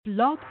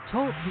Blog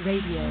Talk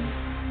Radio.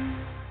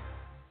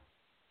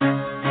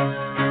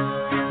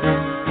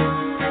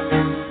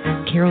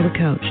 Carol the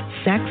Coach.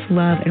 Sex,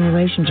 love, and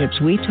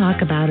relationships. We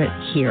talk about it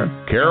here.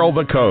 Carol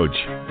the Coach.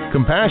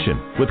 Compassion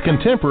with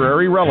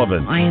contemporary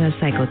relevance. I am a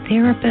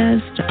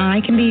psychotherapist. I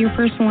can be your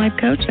personal life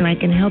coach, and I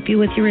can help you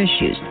with your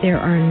issues. There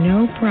are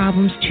no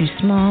problems too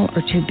small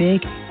or too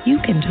big. You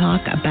can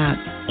talk about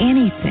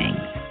anything.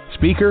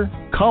 Speaker,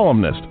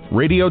 columnist,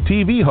 radio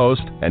TV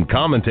host, and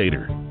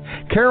commentator.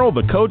 Carol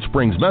the Coach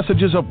brings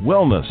messages of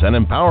wellness and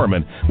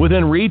empowerment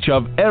within reach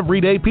of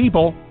everyday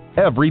people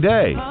every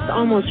day.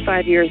 Almost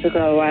 5 years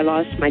ago, I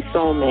lost my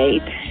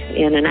soulmate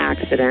in an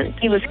accident.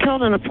 He was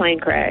killed in a plane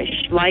crash.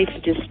 Life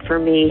just, for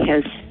me,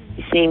 has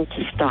seemed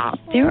to stop.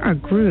 There are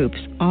groups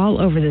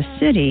all over the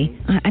city.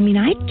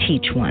 I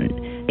teach one.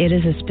 It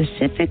is a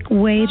specific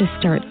way to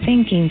start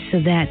thinking so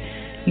that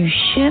you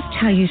shift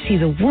how you see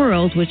the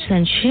world, which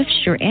then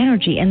shifts your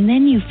energy, and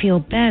then you feel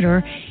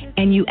better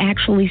and you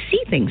actually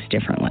see things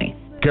differently.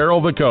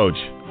 Carol the Coach.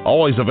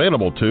 Always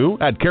available, too,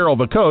 at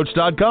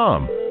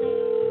carolthecoach.com.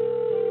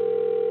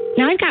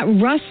 Now, I've got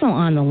Russell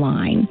on the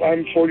line.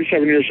 I'm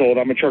 47 years old.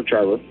 I'm a truck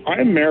driver.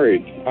 I'm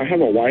married. I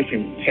have a wife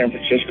in San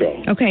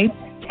Francisco. Okay.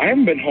 I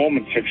haven't been home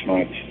in 6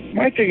 months.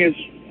 My thing is,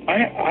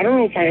 I don't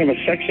know if I have a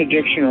sex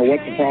addiction or what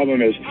the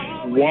problem is.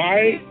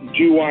 Why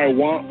do I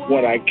want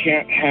what I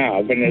can't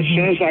have? And as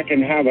soon as I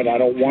can have it, I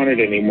don't want it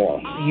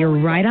anymore. You're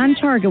right on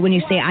target when you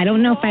say, I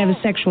don't know if I have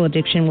a sexual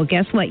addiction. Well,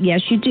 guess what?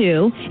 Yes, you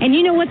do. And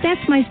you know what? That's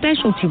my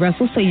specialty,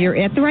 Russell. So you're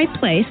at the right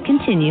place.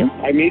 Continue.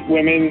 I meet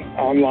women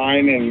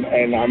online, and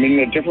I'm in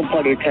a different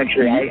part of the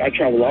country. I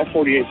travel all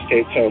 48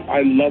 states, so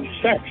I love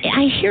sex.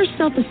 I hear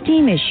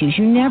self-esteem issues.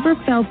 You never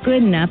felt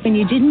good enough, and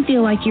you didn't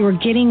feel like you were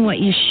getting what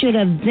you should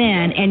have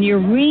then, and you're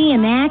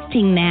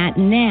reenacting that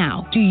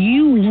now. Do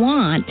you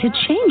want to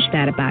change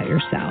that about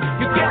yourself?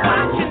 You get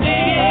what you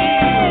need.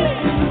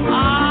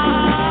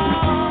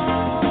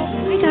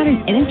 I got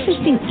an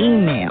interesting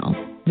email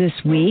this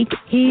week.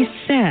 He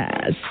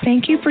says,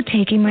 thank you for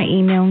taking my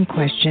email in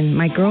question.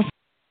 My girlfriend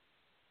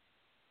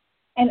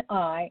and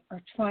I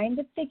are trying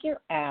to figure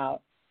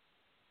out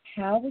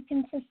how we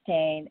can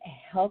sustain a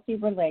healthy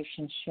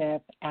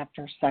relationship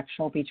after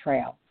sexual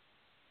betrayal.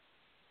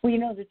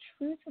 Well, the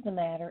truth of the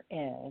matter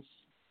is,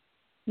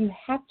 you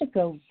have to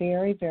go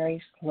very, very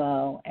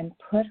slow and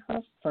put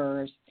her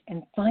first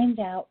and find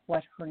out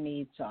what her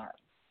needs are.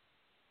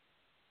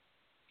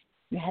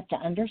 You have to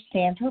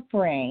understand her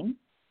brain,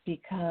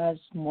 because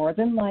more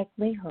than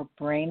likely her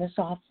brain is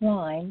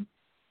offline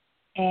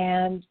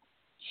and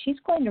she's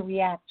going to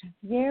react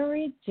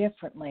very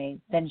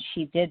differently than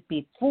she did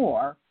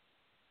before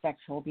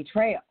sexual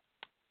betrayal.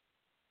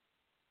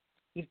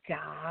 You've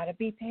got to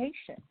be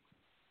patient.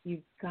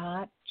 You've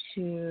got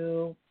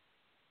to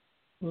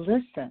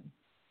listen.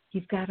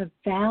 You've got to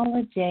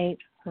validate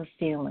her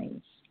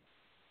feelings.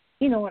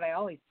 What I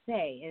always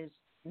say is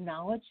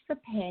acknowledge the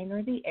pain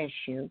or the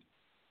issue,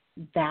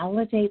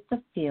 validate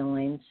the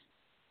feelings,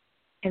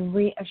 and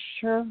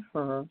reassure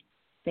her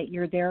that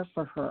you're there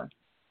for her,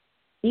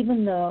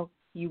 even though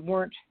you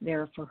weren't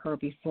there for her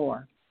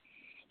before.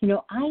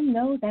 I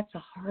know that's a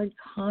hard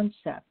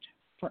concept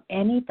for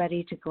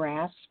anybody to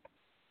grasp,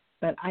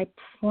 but I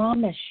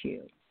promise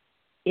you,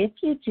 if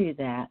you do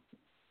that,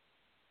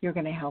 you're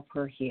going to help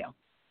her heal.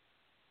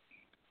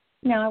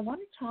 Now, I want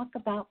to talk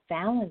about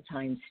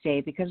Valentine's Day,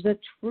 because the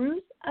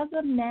truth of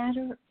the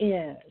matter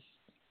is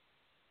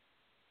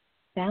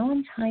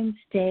Valentine's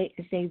Day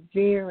is a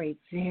very,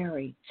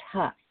 very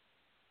tough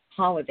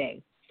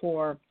holiday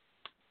for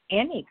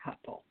any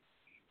couple.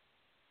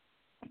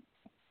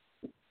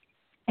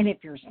 And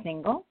if you're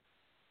single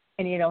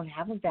and you don't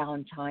have a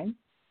Valentine,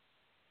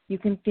 you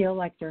can feel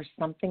like there's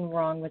something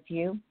wrong with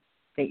you,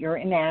 that you're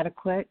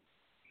inadequate,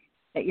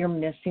 that you're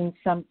missing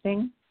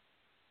something.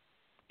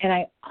 And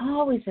I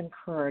always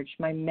encourage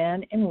my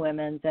men and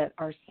women that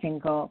are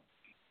single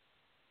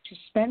to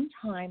spend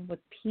time with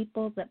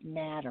people that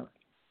matter.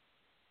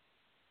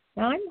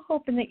 Now, I'm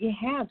hoping that you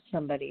have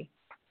somebody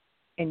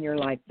in your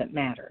life that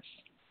matters,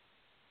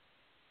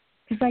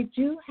 because I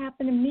do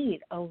happen to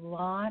meet a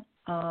lot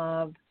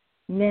of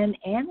men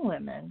and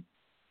women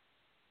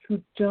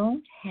who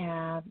don't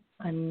have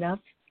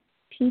enough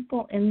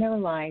people in their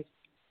life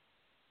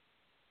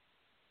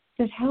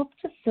that help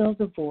to fill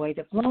the void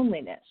of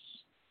loneliness.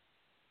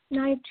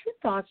 Now, I have two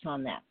thoughts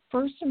on that.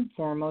 First and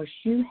foremost,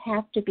 you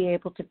have to be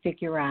able to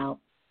figure out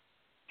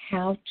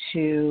how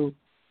to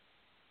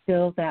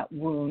fill that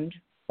wound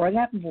or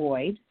that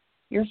void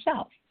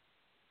yourself.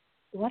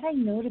 What I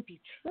know to be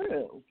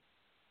true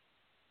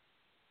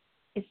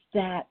is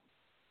that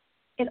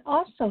it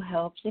also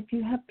helps if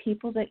you have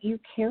people that you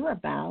care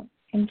about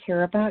and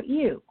care about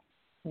you,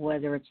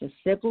 whether it's a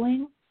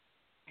sibling,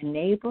 a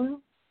neighbor,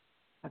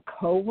 a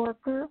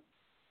coworker,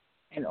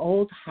 an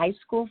old high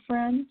school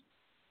friend.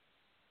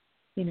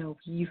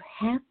 You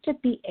have to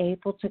be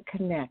able to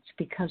connect,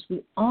 because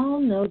we all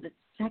know that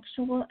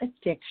sexual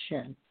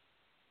addiction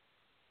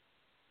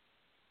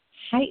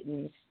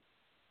heightens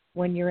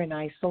when you're in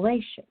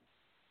isolation,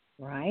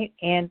 right?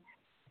 And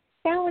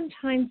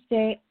Valentine's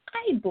Day,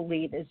 I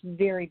believe, is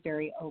very,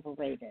 very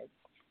overrated.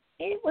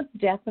 It was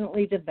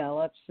definitely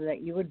developed so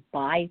that you would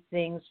buy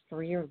things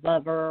for your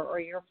lover or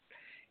your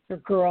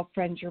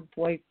girlfriend, your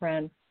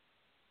boyfriend.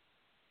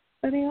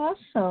 But I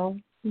also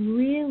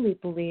really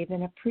believe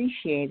in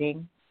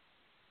appreciating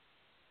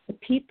the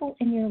people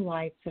in your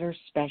life that are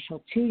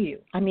special to you.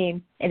 I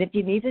mean, and if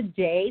you need a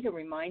day to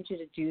remind you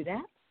to do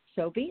that,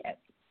 so be it.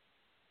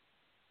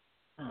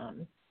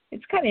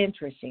 It's kind of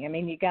interesting. I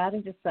mean, you got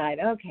to decide,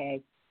 okay,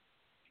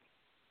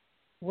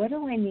 what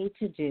do I need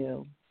to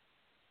do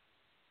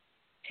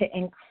to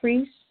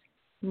increase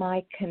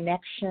my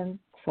connection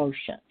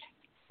quotient,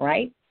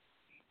 right?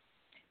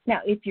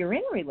 Now, if you're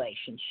in a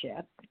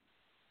relationship,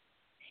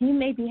 you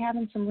may be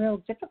having some real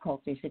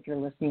difficulties if you're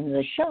listening to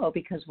the show,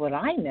 because what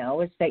I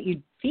know is that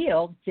you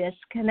feel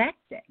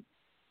disconnected.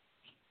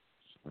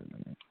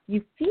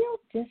 You feel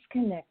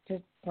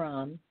disconnected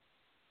from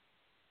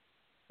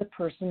the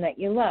person that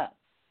you love.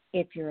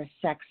 If you're a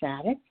sex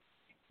addict,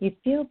 you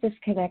feel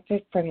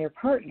disconnected from your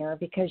partner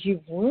because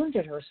you've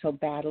wounded her so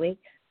badly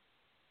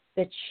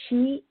that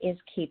she is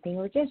keeping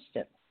her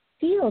distance.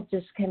 Feel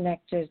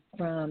disconnected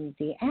from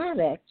the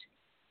addict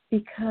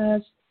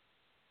because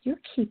you're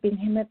keeping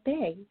him at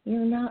bay.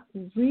 You're not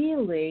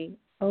really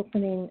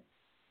opening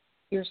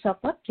yourself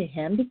up to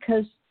him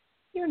because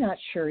you're not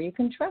sure you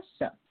can trust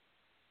him.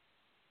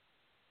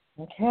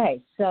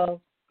 Okay,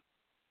 so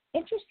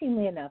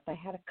interestingly enough, I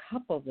had a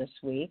couple this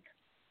week,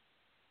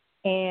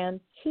 and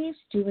he's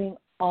doing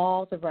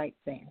all the right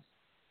things.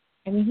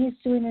 I mean, he's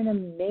doing an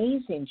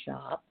amazing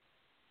job,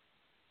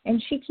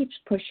 and she keeps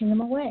pushing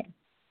him away.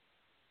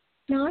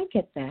 Now, I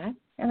get that,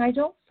 and I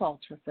don't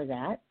fault her for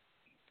that.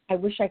 I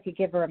wish I could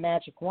give her a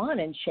magic wand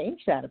and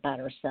change that about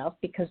herself,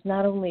 because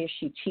not only is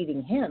she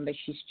cheating him, but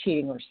she's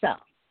cheating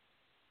herself.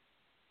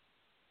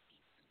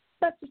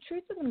 But the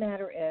truth of the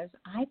matter is,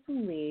 I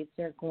believe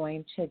they're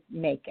going to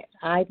make it.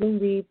 I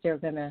believe are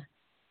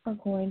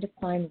going to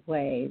find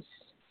ways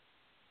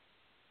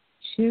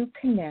to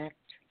connect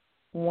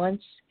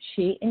once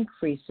she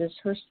increases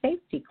her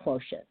safety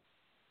quotient.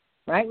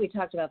 Right? We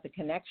talked about the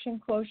connection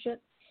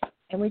quotient,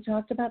 and we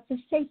talked about the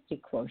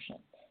safety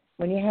quotient.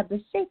 When you have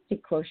the safety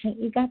quotient,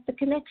 you got the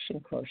connection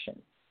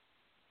quotient.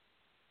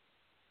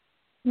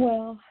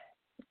 Well,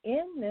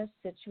 in this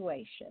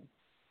situation,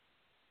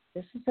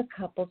 this is a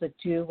couple that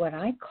do what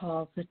I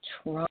call the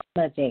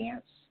trauma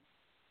dance.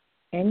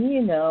 And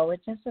you know, it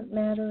doesn't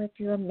matter if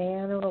you're a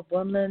man or a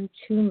woman,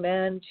 two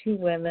men, two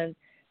women.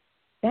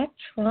 That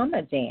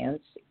trauma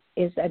dance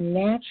is a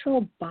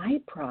natural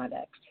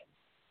byproduct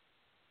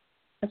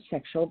of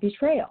sexual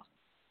betrayal.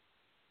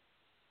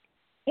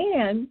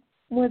 And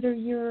whether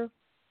you're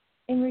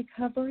in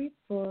recovery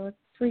for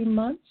 3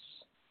 months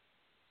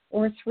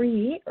or 3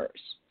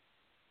 years,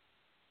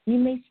 you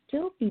may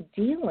still be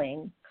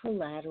dealing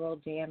collateral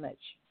damage.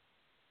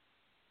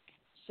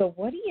 So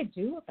what do you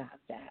do about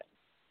that?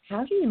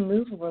 How do you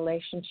move a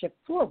relationship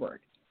forward?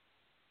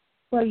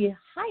 Well, you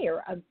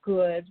hire a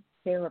good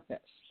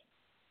therapist.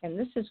 And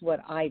this is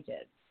what I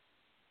did.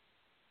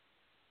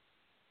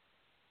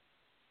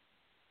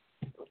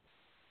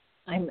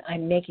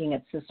 I'm making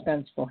it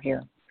suspenseful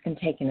here and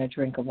taking a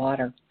drink of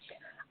water.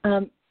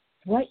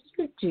 What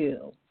you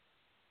do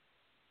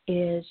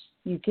is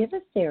you give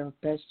a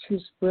therapist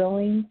who's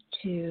willing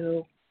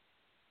to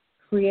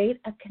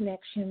create a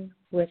connection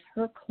with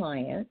her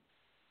client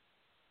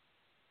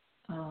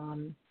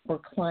or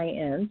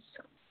clients,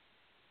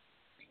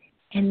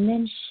 and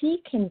then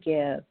she can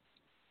give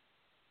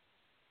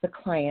the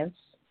clients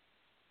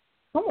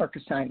homework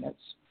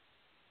assignments.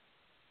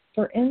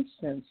 For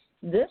instance,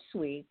 this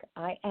week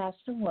I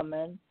asked a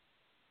woman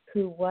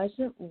who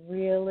wasn't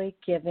really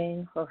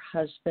giving her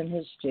husband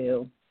his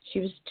due. She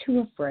was too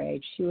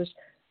afraid. She was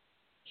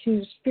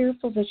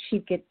fearful that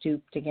she'd get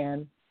duped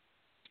again.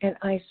 And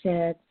I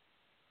said,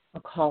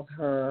 I'll call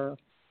her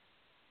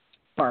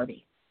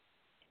Barbie.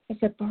 I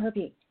said,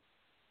 Barbie,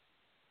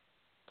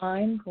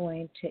 I'm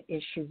going to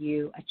issue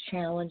you a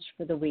challenge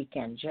for the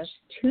weekend, just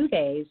 2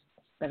 days,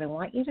 but I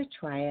want you to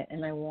try it,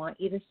 and I want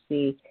you to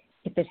see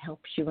if it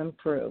helps you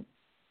improve.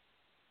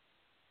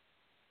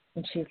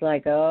 And she's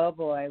like, oh,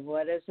 boy,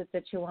 what is it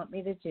that you want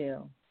me to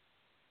do?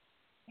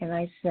 And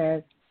I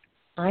said,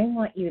 I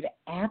want you to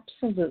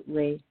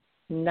absolutely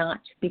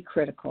not be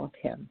critical of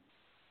him.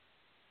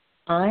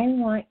 I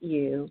want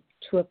you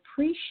to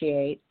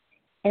appreciate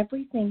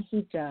everything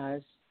he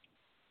does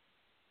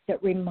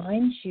that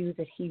reminds you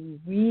that he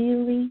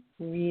really,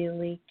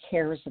 really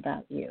cares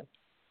about you,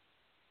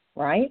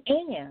 right?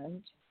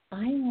 And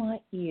I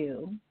want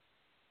you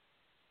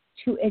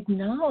to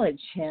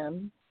acknowledge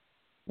him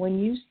when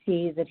you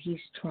see that he's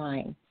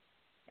trying.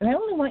 And I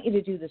only want you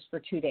to do this for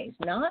 2 days,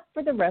 not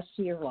for the rest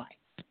of your life.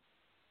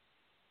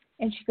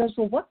 And she goes,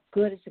 well, what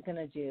good is it going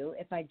to do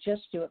if I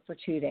just do it for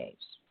 2 days?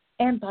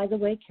 And by the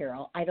way,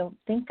 Carol, I don't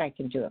think I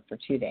can do it for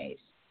 2 days.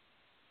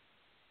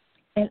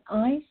 And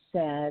I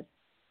said,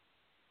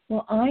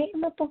 well, I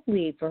am a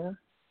believer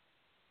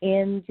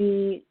in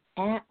the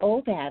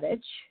old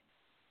adage,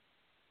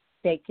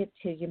 fake it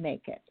till you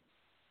make it.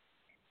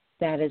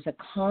 That is a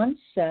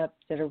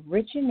concept that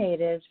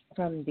originated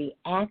from the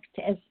act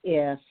as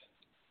if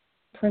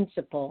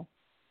principle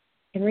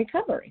in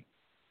recovery.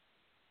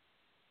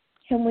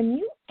 And when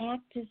you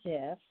act as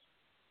if,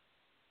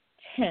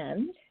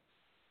 tend,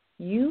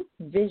 you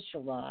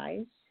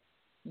visualize,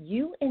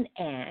 you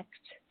enact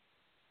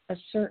a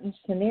certain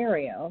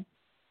scenario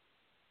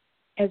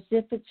as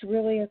if it's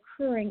really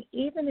occurring,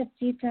 even if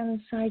deep down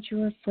inside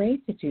you're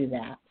afraid to do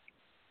that.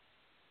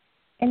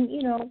 And,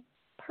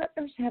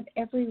 partners have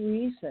every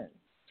reason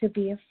to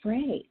be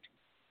afraid.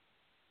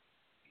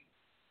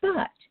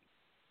 But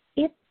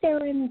if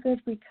they're in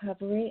good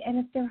recovery, and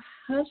if their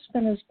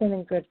husband has been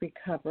in good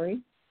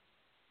recovery,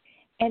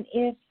 and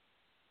if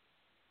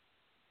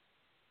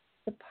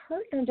the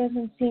partner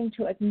doesn't seem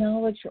to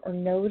acknowledge or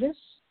notice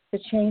the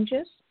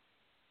changes,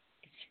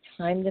 it's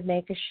time to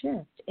make a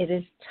shift. It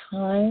is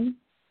time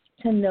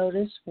to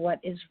notice what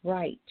is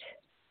right.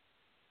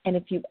 And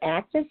if you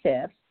act as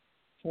if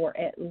for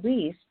at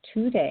least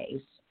 2 days,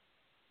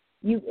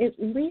 you at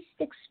least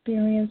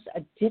experience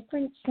a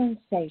different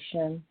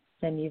sensation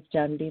than you've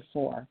done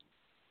before.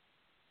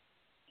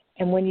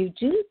 And when you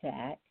do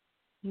that,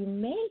 you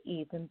may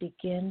even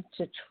begin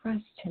to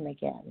trust him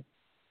again.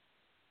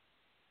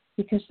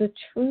 Because the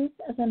truth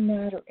of the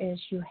matter is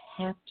you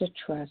have to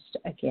trust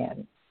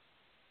again.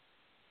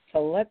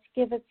 So let's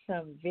give it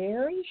some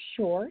very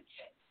short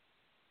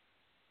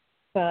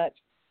but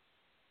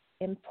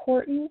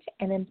important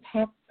and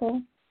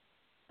impactful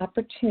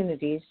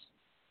opportunities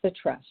to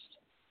trust.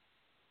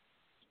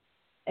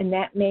 And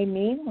that may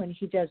mean when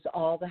he does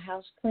all the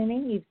house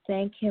cleaning, you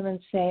thank him and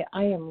say,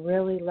 I am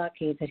really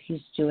lucky that he's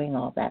doing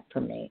all that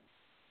for me.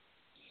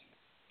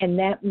 And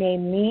that may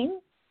mean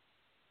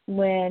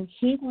when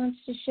he wants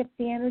to shift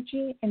the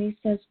energy and he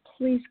says,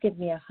 please give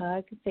me a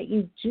hug, that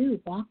you do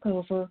walk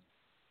over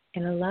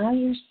and allow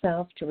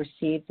yourself to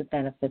receive the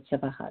benefits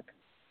of a hug.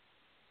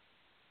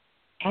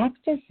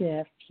 Act as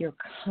if you're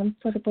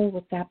comfortable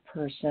with that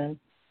person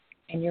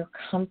and you're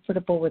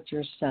comfortable with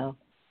yourself.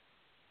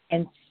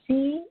 And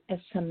see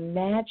if some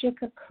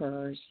magic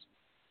occurs,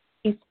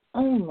 if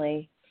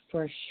only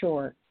for a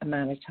short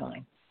amount of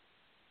time.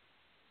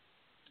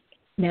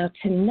 Now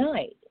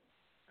tonight,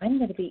 I'm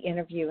going to be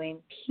interviewing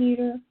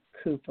Peter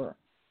Cooper,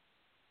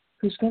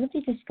 who's going to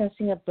be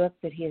discussing a book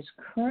that he is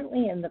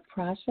currently in the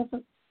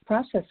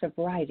process of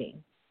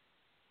writing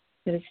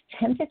that is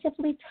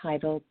tentatively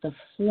titled The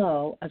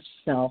Flow of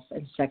Self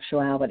and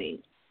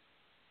Sexuality.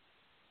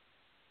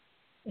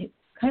 It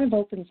kind of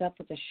opens up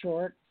with a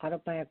short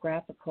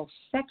autobiographical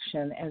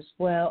section, as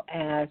well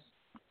as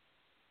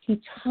he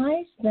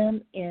ties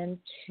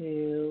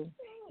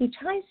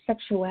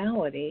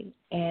sexuality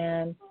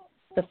and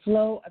the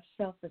flow of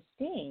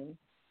self-esteem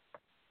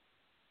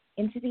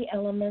into the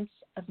elements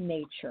of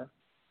nature,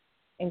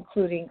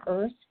 including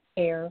earth,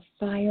 air,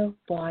 fire,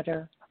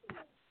 water,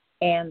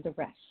 and the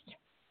rest.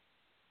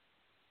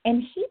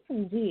 And he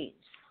believes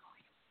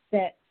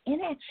that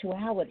in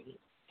actuality,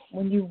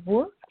 when you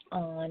work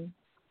on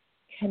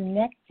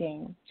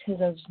connecting to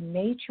those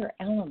nature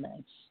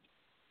elements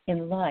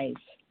in life,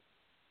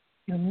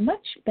 you're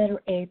much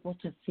better able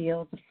to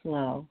feel the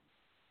flow,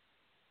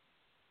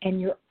 and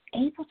you're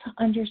able to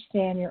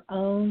understand your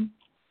own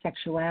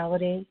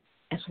sexuality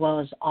as well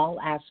as all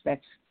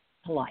aspects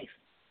of life.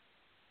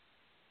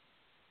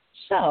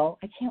 So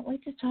I can't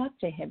wait to talk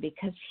to him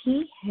because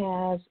he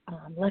has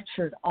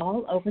lectured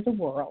all over the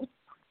world,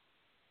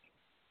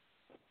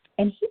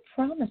 and he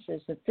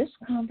promises that this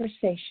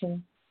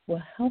conversation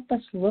will help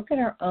us look at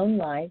our own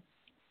life,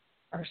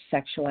 our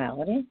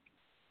sexuality,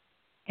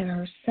 and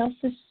our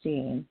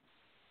self-esteem,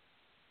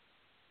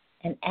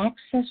 and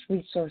access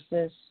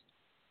resources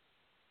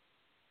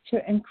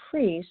to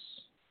increase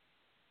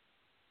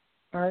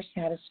our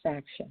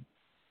satisfaction.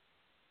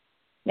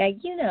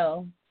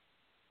 Now,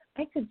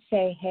 I could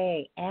say,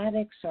 hey,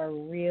 addicts are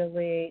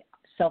really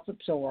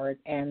self-absorbed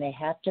and they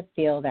have to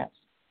feel that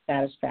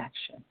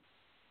satisfaction.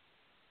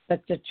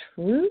 But the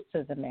truth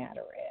of the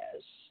matter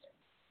is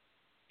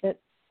that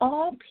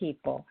all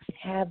people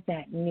have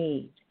that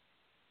need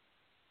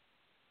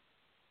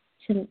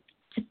to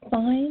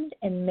find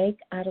and make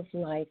out of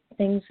life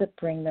things that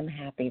bring them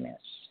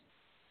happiness.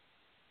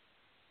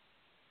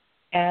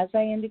 As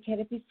I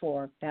indicated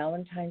before,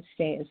 Valentine's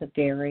Day is a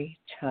very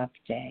tough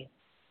day.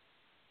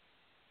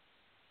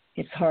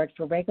 It's hard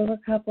for regular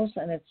couples,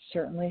 and it's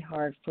certainly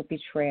hard for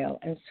betrayal.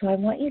 And so I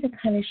want you to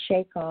kind of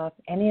shake off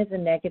any of the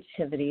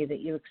negativity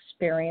that you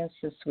experienced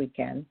this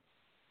weekend.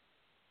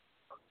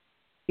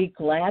 Be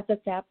glad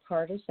that that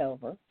part is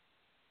over.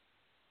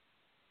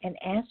 And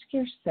ask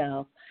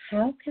yourself,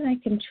 how can I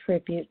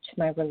contribute to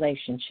my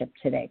relationship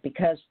today?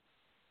 Because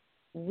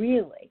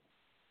really,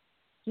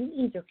 you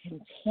either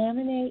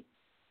contaminate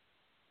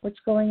what's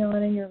going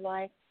on in your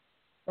life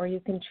or you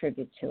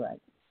contribute to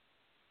it.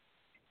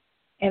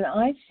 And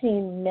I've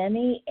seen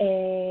many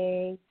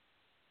a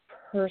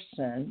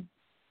person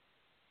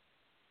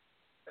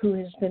who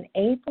has been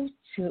able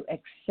to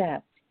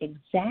accept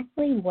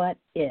exactly what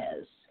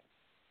is,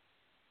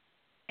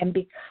 and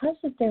because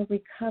of their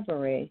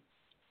recovery,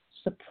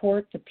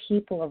 support the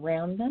people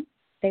around them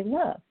they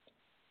love.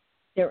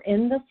 They're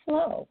in the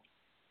flow.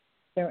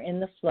 They're in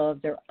the flow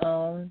of their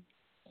own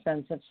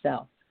sense of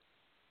self.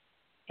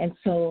 And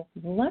so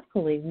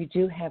luckily we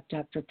do have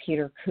Dr.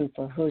 Peter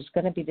Cooper, who's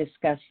going to be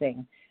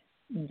discussing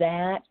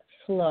that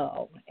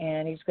flow,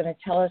 and he's going to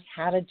tell us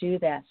how to do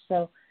that.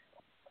 So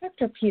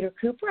Dr. Peter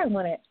Cooper, I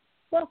want to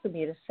welcome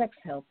you to Sex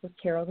Help with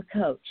Carol the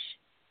Coach.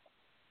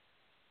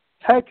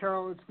 Hey,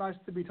 Carol, it's nice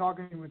to be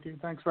talking with you.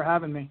 Thanks for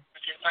having me.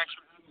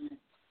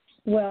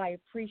 Well, I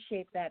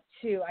appreciate that,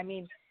 too. I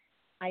mean,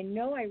 I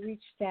know I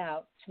reached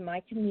out to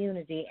my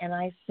community and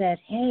I said,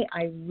 hey,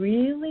 I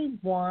really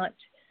want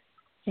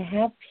to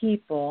have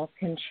people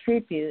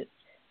contribute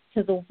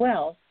to the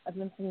wealth of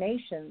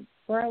information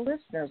for our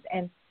listeners.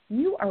 And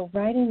you are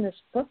writing this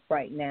book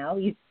right now.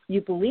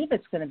 You believe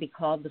it's going to be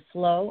called The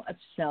Flow of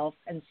Self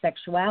and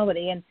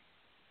Sexuality. And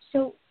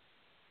so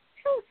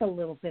tell us a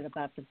little bit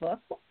about the book.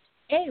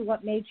 A,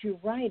 what made you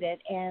write it?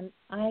 And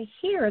I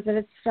hear that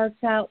it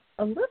starts out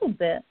a little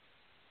bit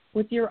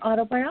with your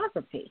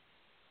autobiography.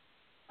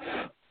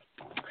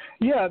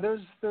 Yeah,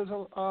 there's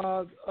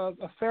a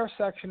fair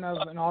section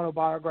of an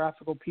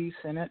autobiographical piece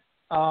in it.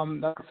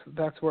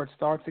 That's where it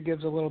starts. It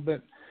gives a little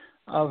bit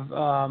of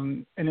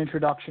an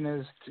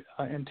introduction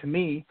into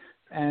me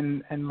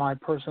and my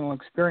personal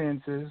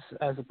experiences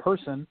as a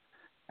person,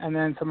 and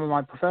then some of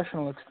my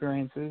professional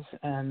experiences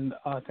and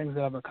things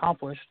that I've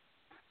accomplished.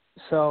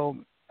 So,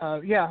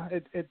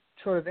 it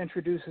sort of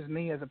introduces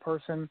me as a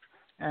person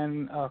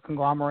and a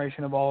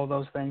conglomeration of all of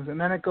those things. And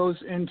then it goes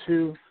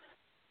into,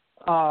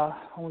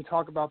 when we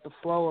talk about the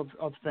flow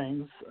of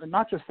things,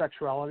 not just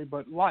sexuality,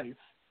 but life,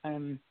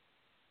 and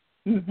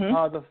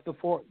the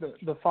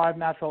five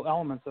natural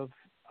elements of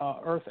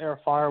earth, air,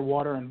 fire,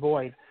 water, and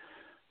void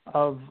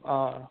of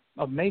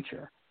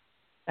nature.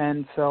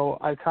 And so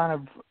I kind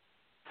of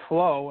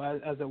flow,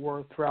 as it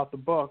were, throughout the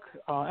book.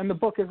 And the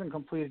book isn't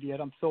completed yet.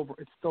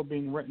 It's still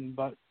being written,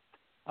 but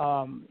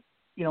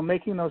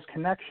making those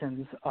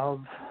connections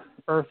of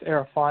earth,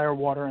 air, fire,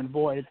 water, and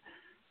void,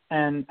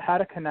 and how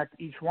to connect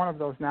each one of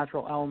those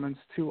natural elements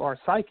to our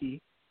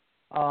psyche.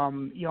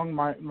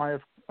 Jung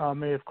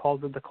may have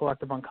called it the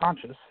collective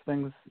unconscious,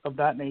 things of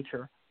that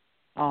nature,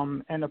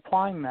 and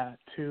applying that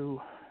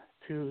to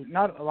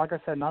not, like I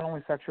said, not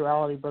only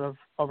sexuality but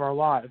of our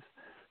lives.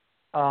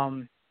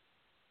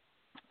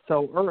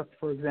 So earth,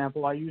 for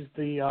example, I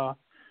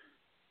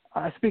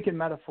speak in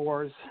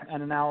metaphors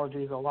and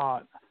analogies a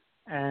lot,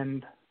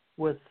 and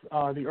with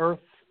the earth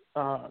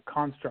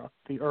construct,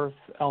 the earth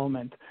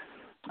element,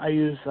 I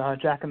use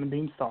Jack and the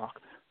Beanstalk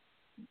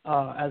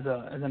as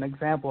an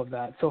example of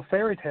that. So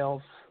fairy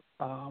tales,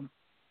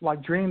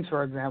 like dreams,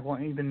 for example,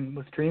 and even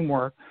with dream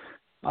work,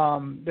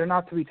 they're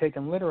not to be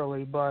taken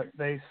literally, but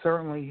they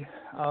certainly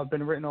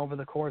been written over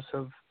the course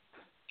of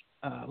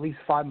at least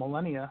 5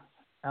 millennia,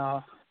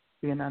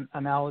 in an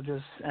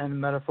analogous and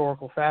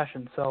metaphorical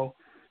fashion. So,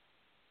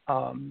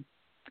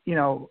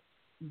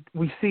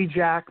 we see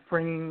Jack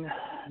bringing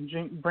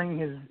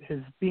his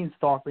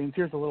beanstalk beans.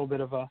 Here's a little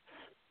bit of a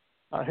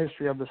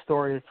history of the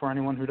story for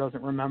anyone who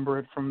doesn't remember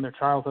it from their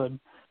childhood.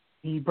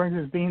 He brings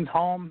his beans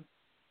home,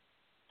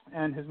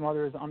 and his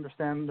mother is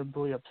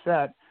understandably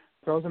upset,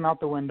 throws them out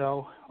the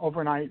window.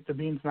 Overnight, the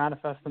beans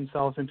manifest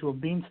themselves into a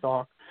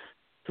beanstalk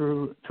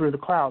through the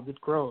clouds. It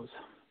grows.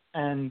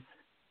 And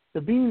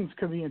the beans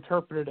can be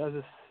interpreted as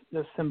a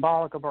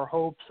symbolic of our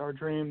hopes, our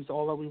dreams,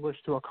 all that we wish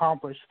to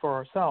accomplish for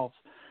ourselves.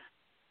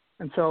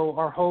 And so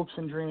our hopes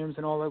and dreams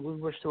and all that we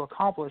wish to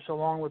accomplish,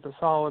 along with a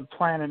solid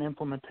plan and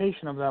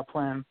implementation of that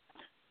plan,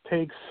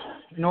 takes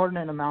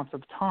inordinate amounts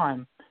of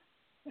time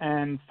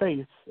and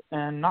faith,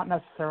 and not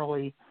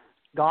necessarily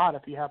God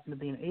if you happen to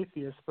be an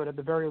atheist, but at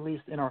the very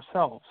least in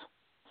ourselves.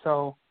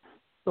 So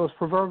those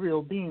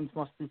proverbial beans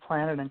must be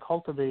planted and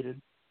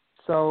cultivated.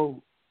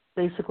 So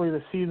basically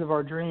the seeds of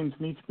our dreams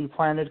need to be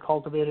planted,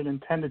 cultivated,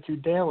 and tended to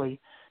daily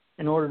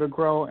in order to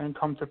grow and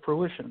come to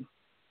fruition.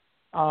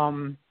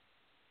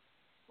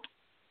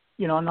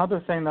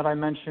 Another thing that I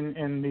mentioned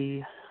in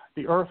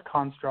the earth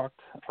construct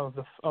of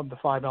the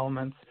 5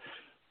 elements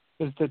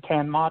is the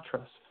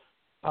Tanmatras.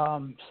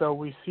 So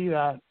we see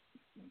that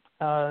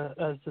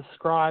as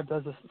described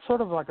as a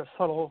sort of like a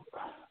subtle,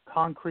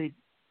 concrete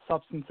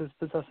substances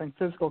possessing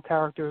physical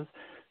characters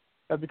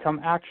that become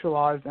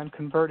actualized and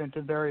convert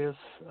into various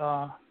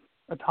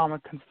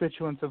atomic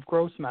constituents of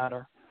gross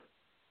matter,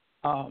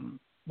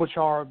 which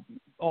are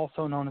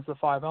also known as the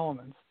 5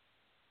 elements.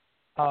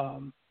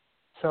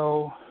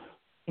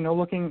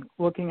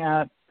 Looking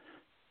at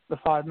the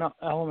 5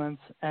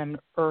 elements and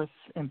earth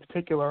in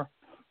particular,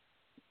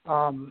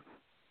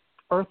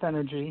 earth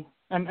energy,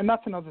 and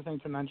that's another thing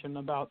to mention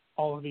about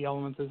all of the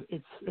elements,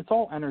 is it's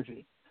all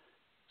energy.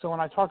 So when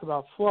I talk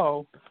about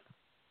flow,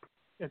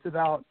 it's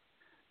about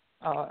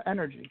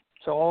energy.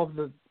 So all of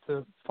the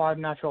 5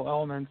 natural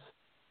elements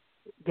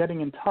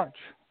getting in touch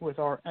with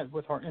our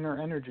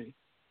inner energy,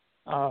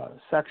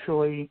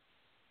 sexually,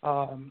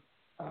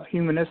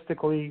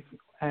 humanistically,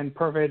 and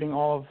pervading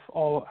all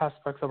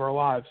aspects of our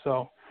lives.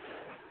 So,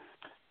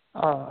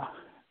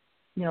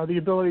 the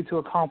ability to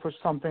accomplish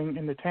something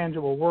in the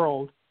tangible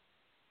world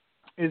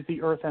is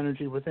the earth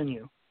energy within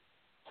you.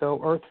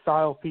 So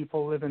earth-style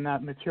people live in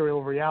that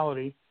material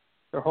reality.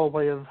 Their whole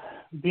way of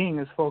being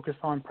is focused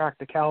on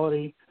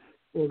practicality,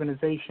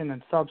 organization,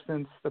 and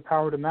substance. The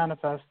power to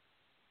manifest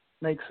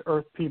makes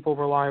earth people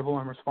reliable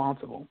and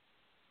responsible.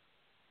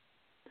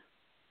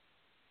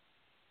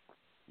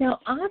 Now,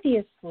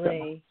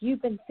 obviously,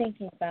 you've been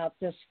thinking about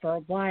this for a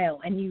while,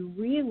 and you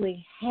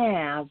really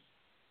have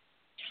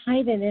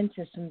tied it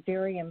into some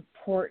very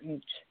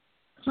important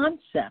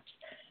concepts.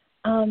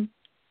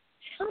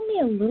 Tell me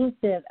a little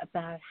bit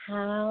about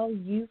how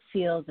you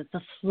feel that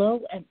the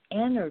flow of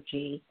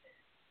energy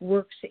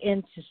works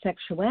into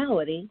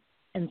sexuality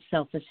and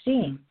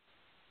self-esteem.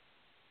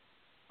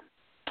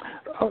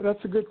 Oh,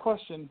 that's a good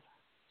question.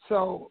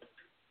 So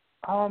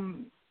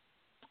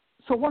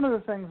one of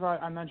the things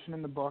I mentioned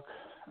in the book,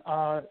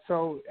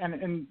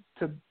 and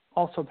to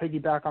also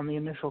piggyback on the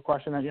initial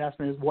question that you asked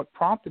me, is what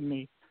prompted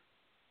me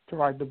to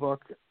write the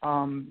book.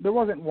 There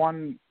wasn't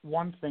one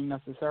thing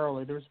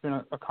necessarily. There's been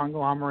a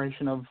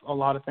conglomeration of a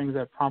lot of things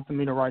that prompted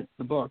me to write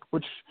the book,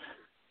 which,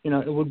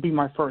 it would be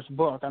my first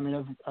book. I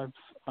mean,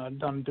 I've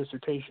done a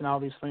dissertation,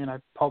 obviously, and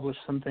I've published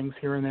some things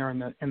here and there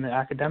in the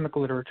academic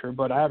literature,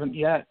 but I haven't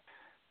yet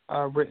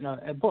written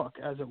a book,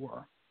 as it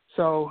were.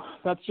 So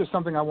that's just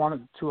something I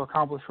wanted to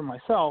accomplish for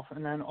myself,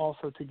 and then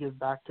also to give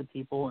back to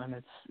people, and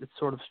it's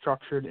sort of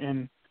structured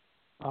in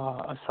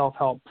a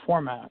self-help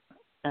format.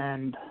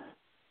 And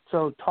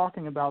so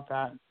talking about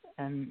that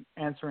and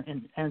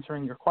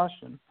answering your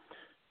question,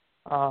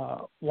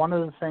 one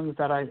of the things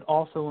that I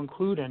also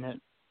include in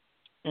it,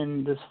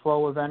 in this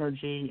flow of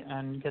energy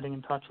and getting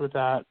in touch with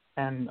that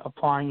and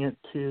applying it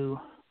to,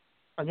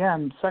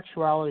 again,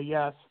 sexuality,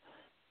 yes,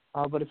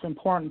 but it's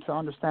important to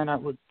understand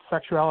that with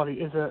sexuality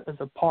is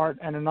a part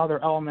and another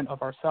element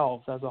of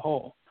ourselves as a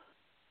whole,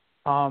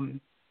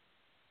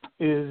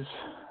 is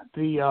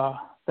the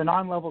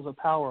 9 levels of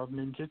power of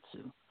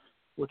ninjutsu,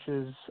 which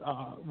is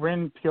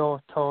Rin, Pyo,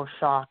 To,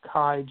 Sha,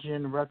 Kai,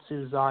 Jin,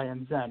 Retsu, Zai,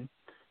 and Zen.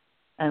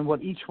 And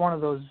what each one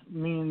of those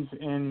means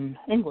in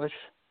English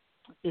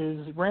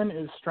is Rin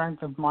is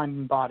strength of mind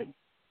and body.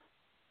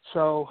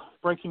 So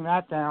breaking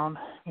that down,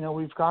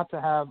 we've got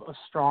to have a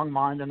strong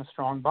mind and a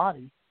strong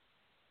body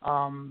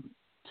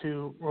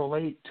to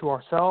relate to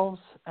ourselves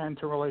and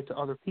to relate to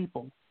other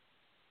people.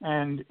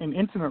 And in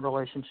intimate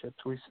relationships,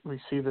 we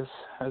see this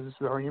as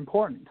very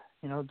important.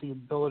 The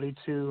ability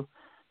to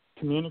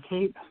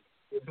communicate,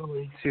 the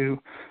ability to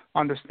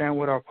understand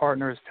what our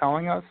partner is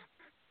telling us,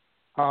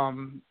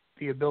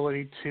 the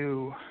ability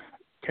to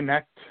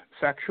connect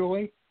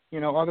sexually.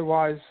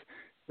 Otherwise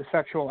the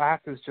sexual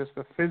act is just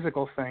a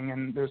physical thing,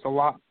 and there's a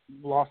lot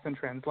lost in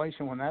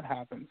translation when that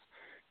happens.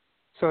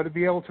 So to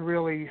be able to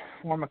really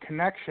form a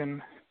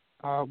connection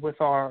with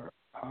our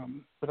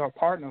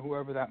partner,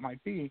 whoever that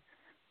might be,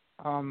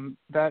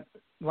 that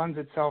lends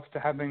itself to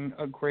having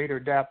a greater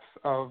depth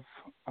of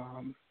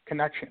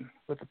connection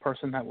with the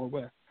person that we're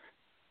with.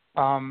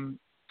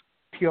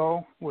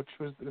 Pyo, which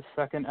was the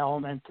second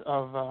element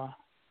of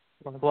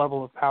the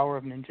level of power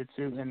of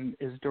ninjutsu, and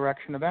is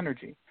direction of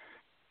energy.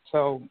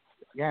 So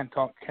again,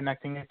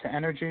 connecting it to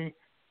energy.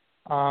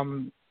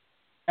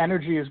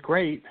 Energy is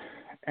great,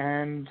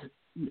 and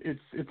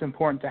it's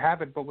important to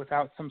have it, but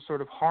without some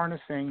sort of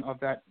harnessing of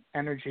that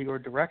energy or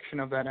direction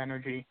of that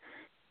energy,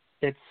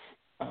 it's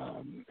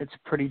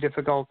pretty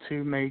difficult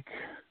to make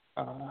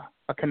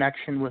a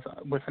connection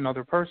with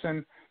another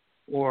person,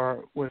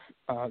 or with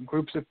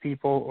groups of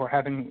people, or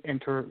having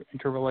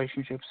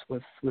interrelationships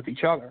with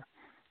each other.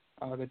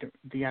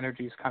 The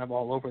energy is kind of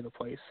all over the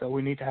place. So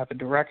we need to have a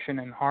direction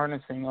and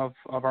harnessing of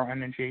our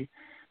energy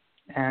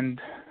and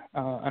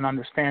an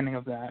understanding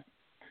of that.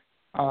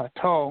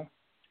 To,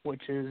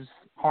 which is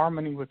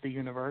harmony with the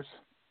universe,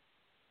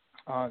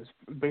 is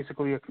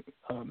basically a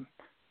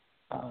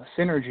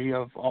synergy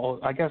of all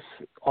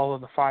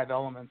of the 5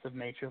 elements of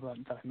nature that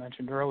I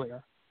mentioned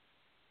earlier.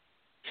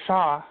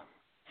 Sha,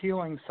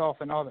 healing self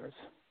and others.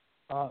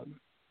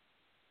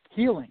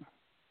 Healing,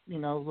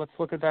 let's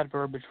look at that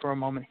verbiage for a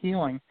moment.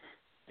 Healing,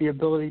 the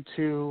ability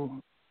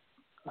to,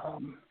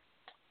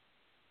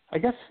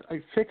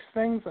 fix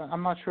things.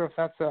 I'm not sure if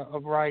that's a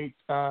right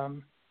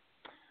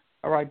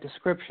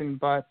description,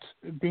 but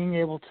being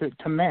able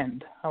to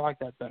mend. I like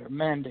that better,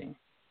 mending.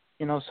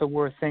 So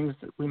where things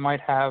that we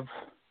might have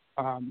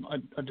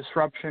a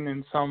disruption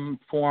in some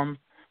form,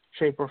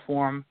 shape, or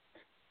form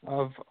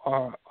of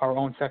our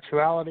own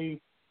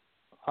sexuality,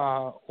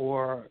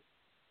 or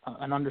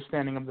an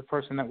understanding of the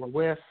person that we're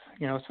with.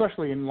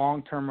 Especially in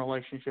long-term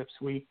relationships,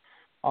 we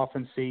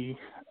often see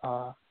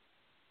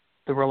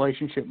the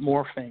relationship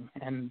morphing,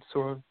 and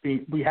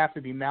we have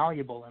to be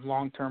malleable in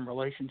long-term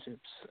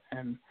relationships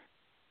and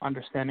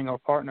understanding our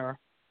partner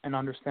and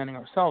understanding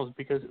ourselves,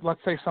 because let's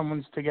say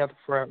someone's together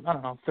for,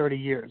 30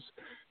 years.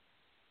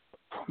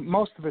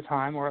 Most of the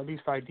time, or at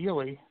least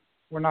ideally,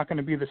 we're not going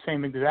to be the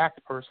same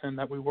exact person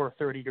that we were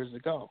 30 years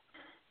ago.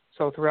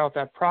 So throughout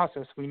that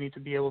process, we need to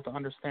be able to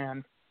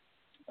understand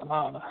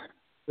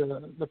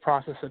the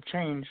process of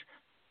change,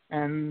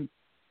 and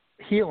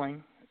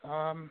healing,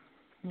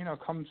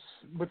 comes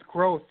with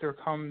growth. There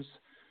comes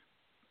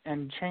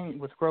and change,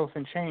 with growth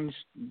and change,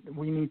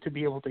 we need to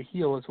be able to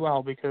heal as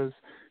well, because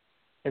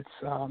it's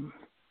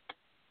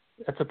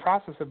a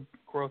process of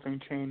growth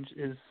and change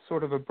is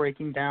sort of a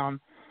breaking down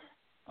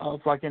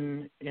of, like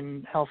in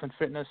health and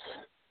fitness,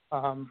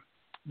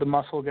 the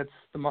muscle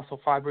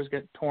fibers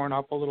get torn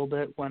up a little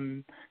bit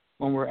when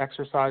we're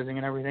exercising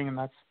and everything, and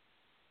that's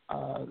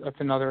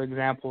another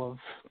example of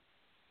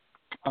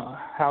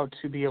how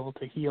to be able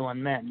to heal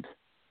and mend.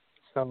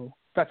 So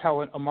that's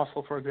how a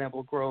muscle, for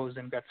example, grows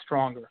and gets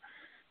stronger.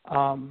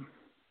 Kai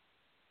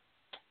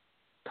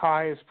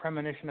is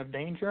premonition of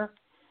danger.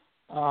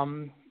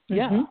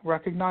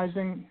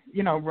 Recognizing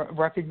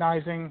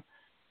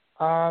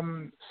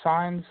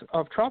signs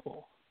of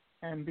trouble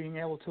and being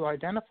able to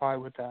identify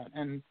with that,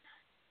 and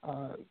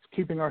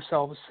keeping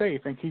ourselves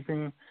safe and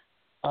keeping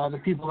the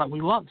people that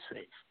we love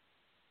safe.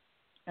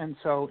 And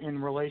so in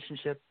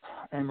relationships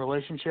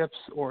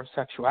or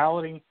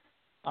sexuality,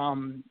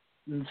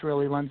 this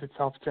really lends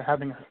itself to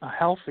having a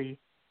healthy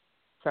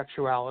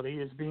sexuality,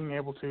 is being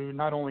able to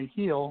not only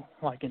heal,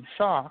 like in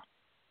Sha,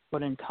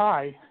 but in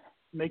Kai,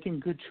 making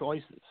good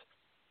choices,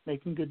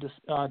 making good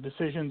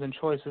decisions and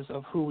choices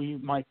of who we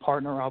might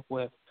partner up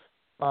with,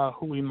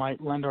 who we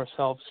might lend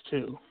ourselves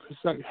to.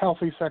 Because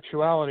healthy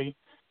sexuality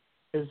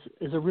is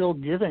a real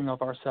giving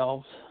of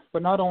ourselves,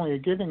 but not only a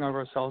giving of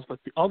ourselves, but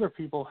the other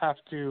people have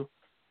to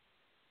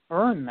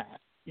earn that.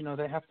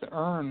 They have to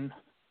earn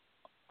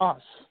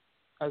us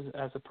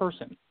as a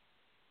person.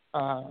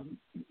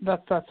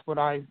 That's what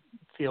I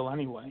feel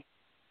anyway.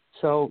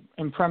 So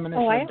in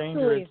premonition of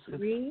danger, I absolutely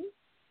agree.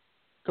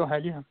 Go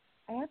ahead, yeah.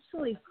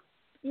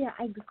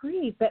 I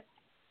agree. But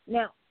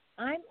now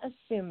I'm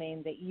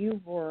assuming that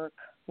you work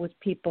with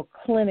people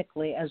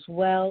clinically as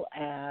well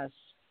as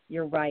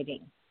your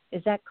writing.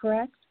 Is that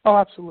correct? Oh,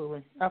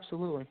 absolutely.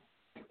 Absolutely.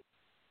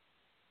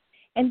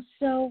 And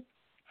so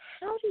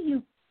how do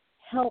you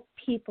help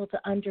people to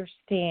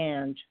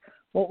understand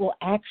what will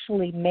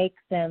actually make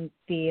them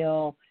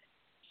feel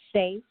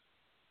safe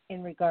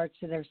in regard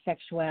to their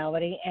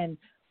sexuality and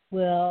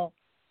will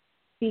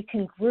be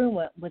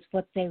congruent with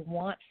what they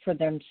want for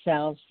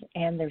themselves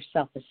and their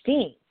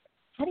self-esteem?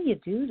 How do you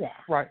do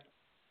that?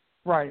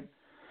 Right.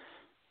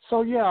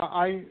 So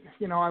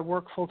I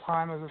work full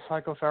time as a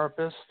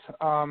psychotherapist.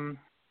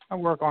 I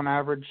work on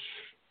average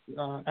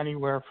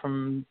anywhere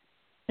from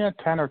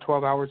 10 or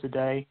 12 hours a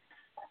day,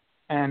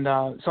 and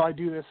so I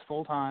do this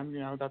full time.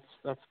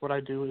 That's what I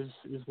do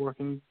is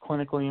working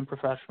clinically and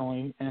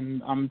professionally,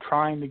 and I'm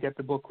trying to get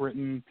the book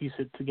written, piece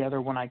it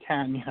together when I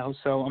can.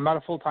 So I'm not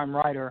a full time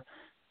writer.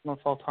 I'm a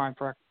full-time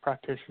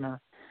practitioner,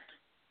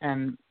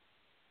 and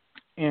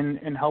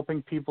in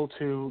helping people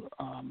to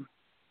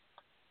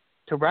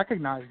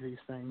recognize these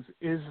things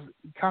is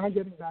kind of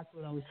getting back to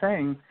what I was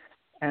saying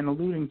and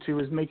alluding to,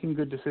 is making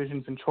good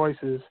decisions and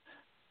choices.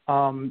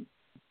 And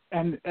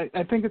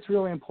I think it's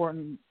really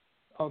important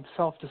of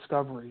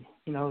self-discovery,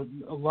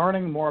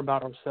 learning more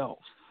about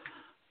ourselves.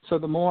 So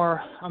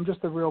I'm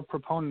just a real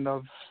proponent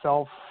of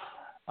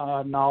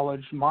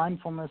self-knowledge.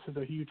 Mindfulness is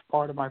a huge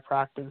part of my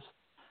practice.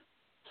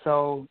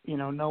 So,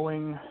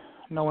 knowing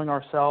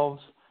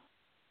ourselves,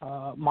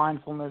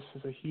 mindfulness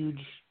is a huge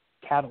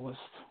catalyst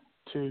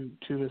to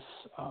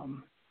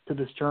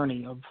this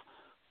journey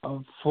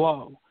of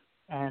flow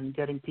and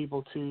getting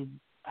people to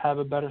have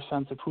a better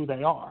sense of who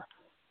they are.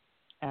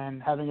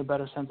 And having a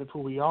better sense of who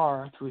we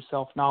are through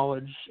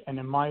self-knowledge, and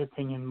in my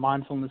opinion,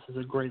 mindfulness is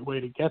a great way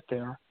to get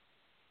there.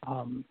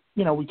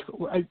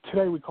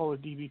 Today we call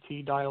it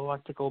DBT,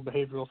 dialectical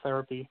behavioral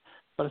therapy,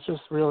 but it's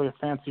just really a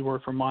fancy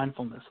word for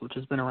mindfulness, which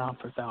has been around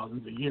for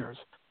thousands of years.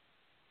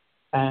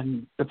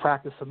 And the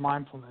practice of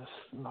mindfulness,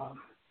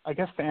 I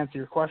guess to answer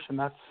your question,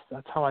 that's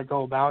how I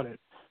go about it.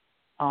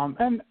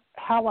 And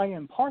how I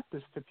impart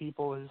this to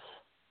people is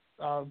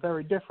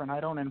very different. I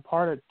don't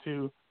impart it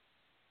to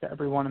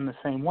everyone in the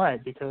same way,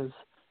 because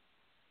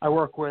I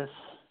work with,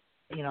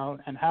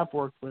 and have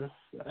worked with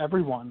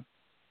everyone,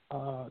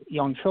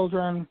 young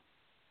children,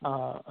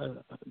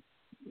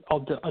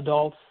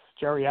 adults,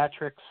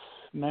 geriatrics,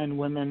 men,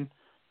 women,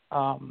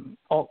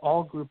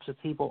 all groups of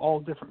people, all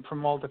different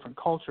from all different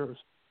cultures.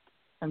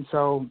 And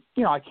so,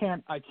 I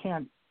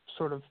can't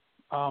sort of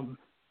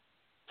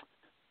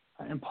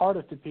impart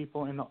it to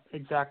people in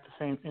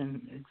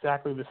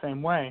exactly the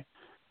same way.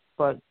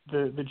 But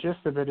the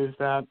gist of it is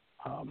that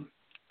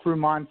through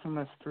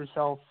mindfulness, through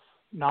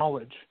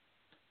self-knowledge,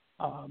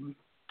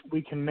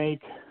 we can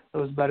make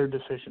those better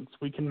decisions.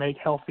 We can make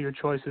healthier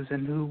choices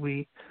in who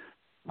we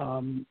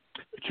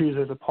choose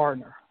as a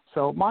partner.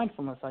 So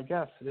mindfulness, I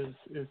guess,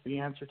 is the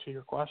answer to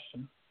your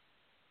question.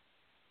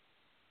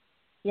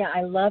 Yeah,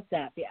 I love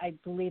that. I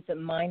believe that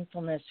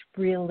mindfulness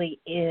really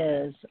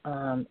is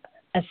a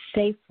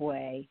safe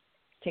way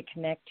to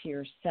connect to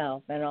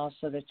yourself and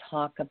also to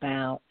talk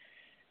about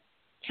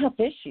tough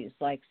issues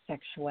like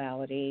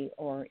sexuality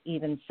or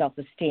even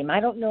self-esteem. I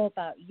don't know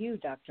about you,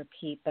 Dr.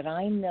 Pete, but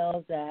I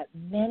know that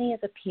many of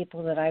the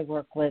people that I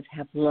work with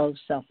have low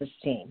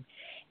self-esteem.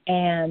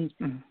 And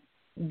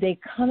they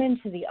come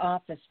into the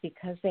office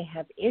because they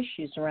have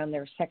issues around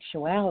their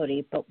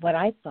sexuality, but what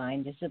I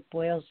find is it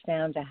boils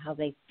down to how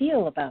they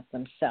feel about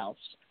themselves.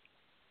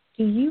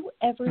 Do you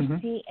ever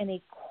see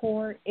any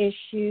core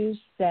issues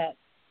that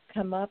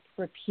come up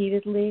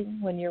repeatedly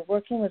when you're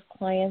working with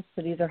clients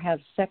that either have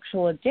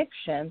sexual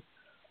addiction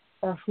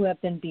or who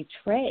have been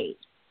betrayed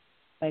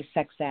by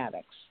sex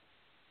addicts?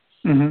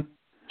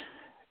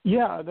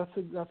 Yeah,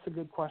 that's a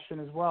good question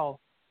as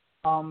well.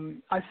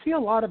 I see a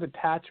lot of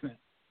attachment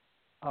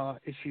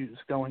issues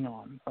going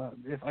on.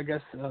 I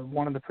guess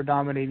one of the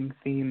predominating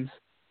themes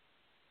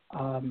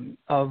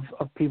of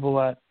people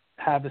that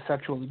have a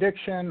sexual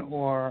addiction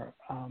or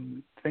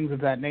things of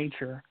that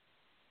nature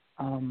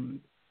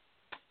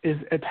is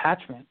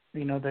attachment.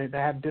 You know, they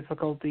have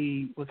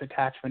difficulty with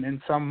attachment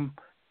in some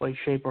way,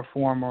 shape, or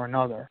form or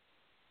another.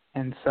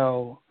 And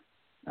so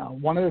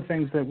one of the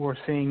things that we're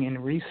seeing in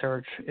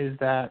research is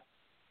that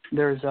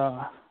there's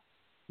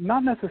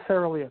not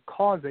necessarily a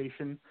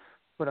causation,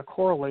 but a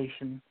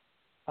correlation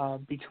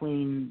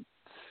between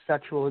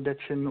sexual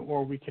addiction,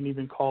 or we can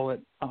even call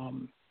it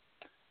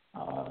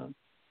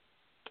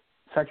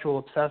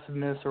sexual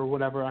obsessiveness or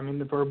whatever. I mean,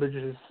 the verbiage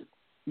is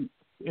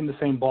in the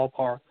same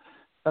ballpark.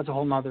 That's a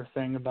whole other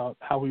thing about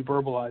how we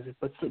verbalize it.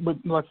 But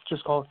let's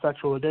just call it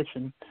sexual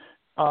addiction.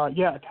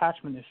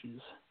 Attachment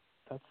issues.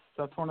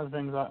 That's one of the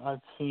things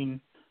I've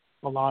seen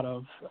a lot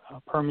of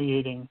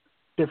permeating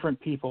different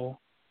people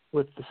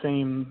with the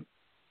same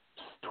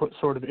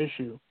sort of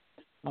issue.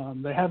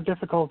 They have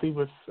difficulty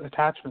with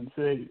attachments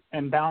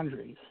and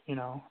boundaries. You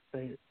know,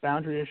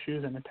 boundary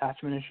issues and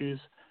attachment issues.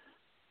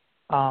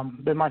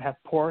 They might have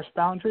porous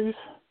boundaries,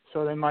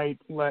 so they might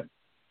let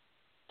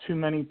too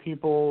many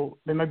people.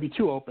 They might be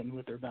too open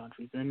with their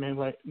boundaries. They may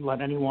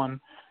let anyone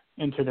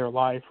into their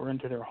life or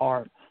into their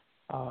heart,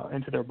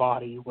 into their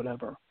body,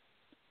 whatever.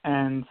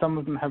 And some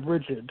of them have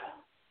rigid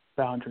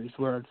boundaries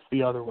where it's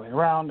the other way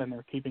around, and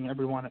they're keeping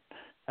everyone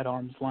at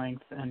arm's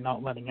length and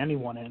not letting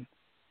anyone in,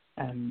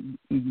 and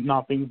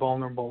not being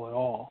vulnerable at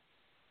all.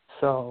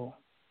 So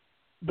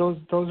those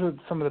are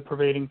some of the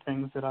pervading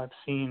things that I've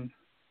seen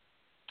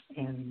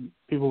in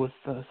people with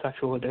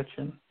sexual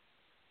addiction.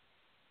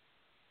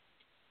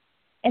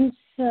 And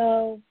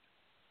so,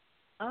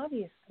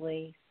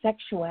 obviously,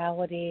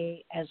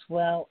 sexuality as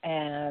well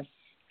as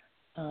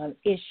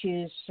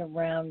issues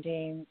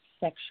surrounding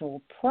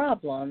sexual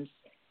problems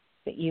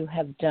that you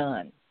have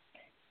done.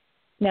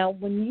 Now,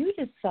 when you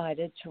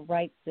decided to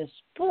write this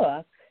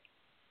book,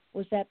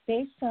 was that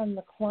based on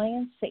the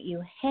clients that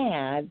you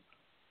had,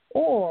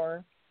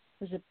 or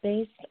was it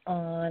based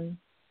on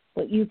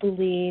what you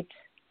believed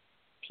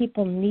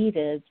people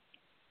needed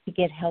to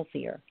get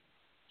healthier?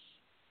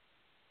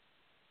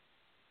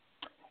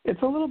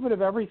 It's a little bit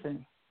of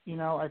everything. You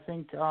know, I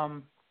think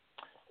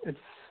it's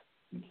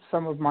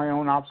some of my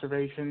own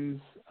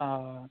observations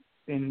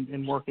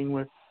in working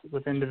with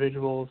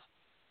individuals,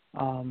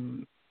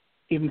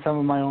 even some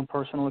of my own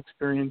personal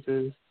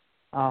experiences,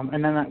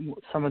 and then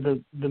some of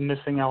the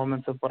missing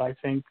elements of what I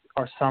think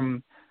are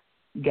some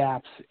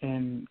gaps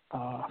in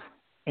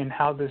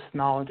how this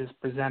knowledge is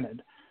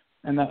presented.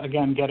 And that,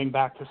 again, getting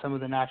back to some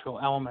of the natural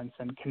elements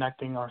and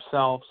connecting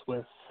ourselves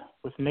with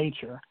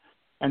nature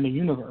and the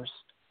universe.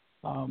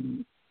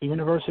 The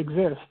universe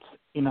exists.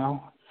 You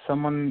know,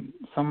 someone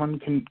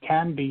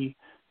can be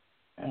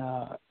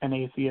an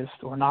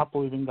atheist or not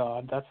believe in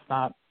God. That's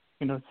not,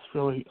 you know, it's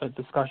really a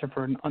discussion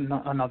for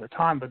another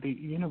time. But the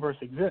universe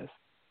exists.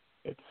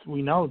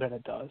 We know that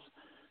it does.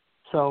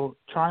 So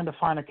trying to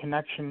find a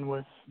connection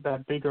with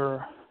that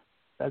bigger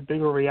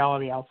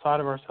reality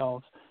outside of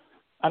ourselves,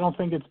 I don't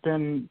think it's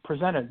been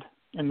presented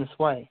in this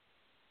way,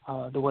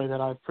 the way that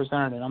I've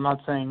presented it. I'm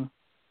not saying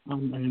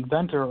I'm an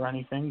inventor or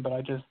anything, but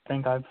I just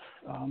think I've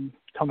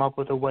come up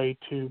with a way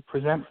to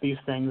present these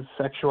things,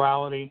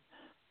 sexuality,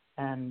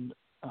 and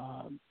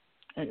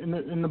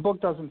the book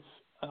doesn't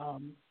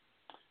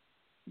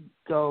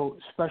go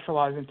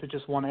specialize into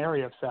just one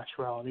area of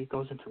sexuality. It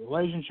goes into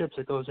relationships.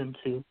 It goes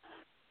into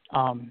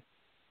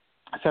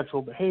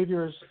sexual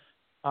behaviors,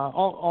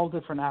 all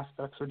different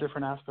aspects of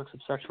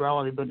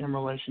sexuality, but in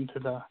relation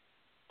to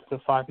the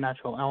five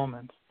natural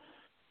elements.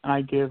 And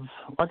I give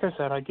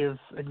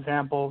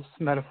examples,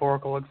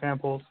 metaphorical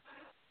examples,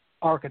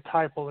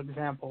 archetypal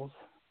examples,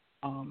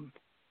 and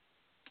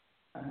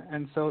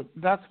so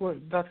that's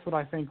what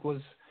I think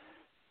was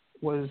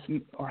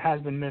or has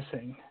been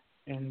missing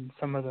in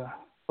some of the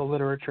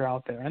literature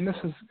out there. And this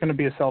is going to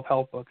be a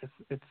self-help book.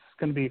 It's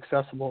going to be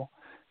accessible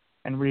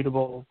and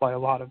readable by a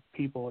lot of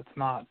people. It's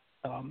not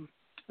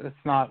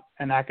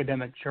an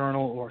academic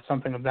journal or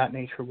something of that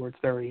nature where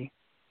the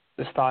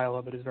style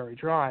of it is very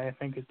dry. I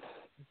think it's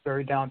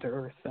very down to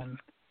earth and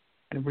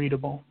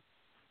readable.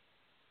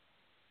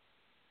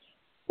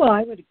 Well,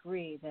 I would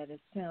agree that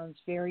it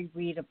sounds very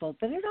readable,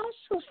 but it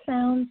also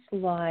sounds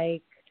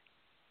like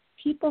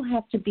people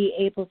have to be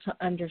able to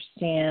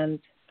understand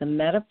the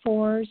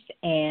metaphors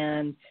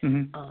and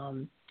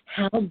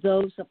how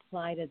those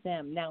apply to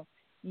them. Now,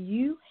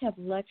 you have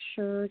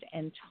lectured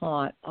and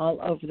taught all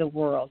over the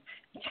world.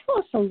 Tell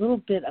us a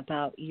little bit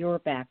about your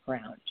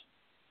background.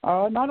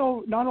 Not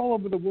all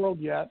over the world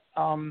yet.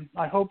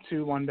 I hope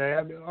to one day.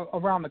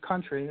 Around the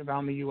country,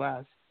 around the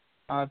U.S.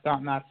 I've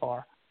gotten that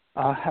far.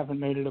 Haven't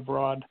made it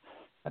abroad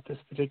at this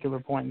particular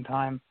point in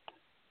time.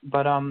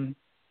 But I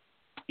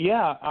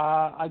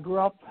grew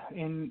up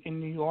in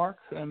New York,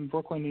 in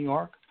Brooklyn, New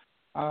York.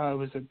 It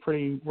was a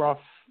pretty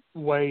rough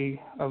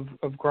way of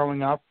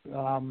growing up.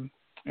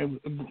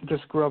 It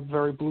just grew up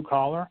very blue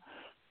collar.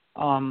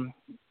 It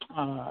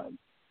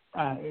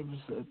was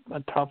a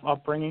tough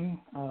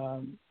upbringing.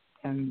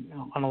 And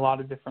on a lot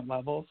of different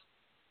levels.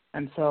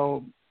 And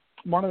so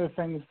one of the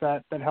things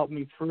that helped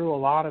me through a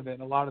lot of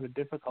the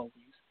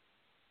difficulties,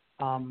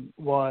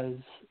 was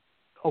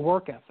a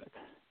work ethic.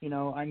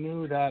 I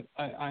knew that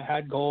I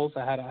had goals,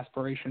 I had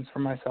aspirations for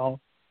myself,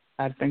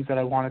 I had things that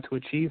I wanted to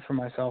achieve for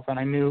myself, and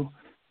I knew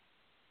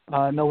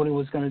nobody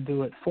was going to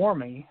do it for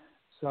me.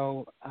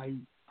 So I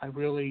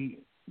really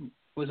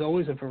was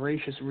always a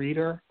voracious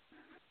reader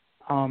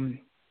from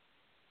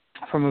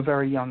a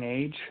very young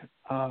age.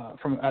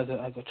 As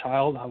a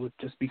child, I would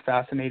just be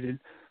fascinated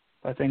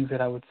by things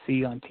that I would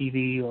see on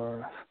TV,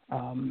 or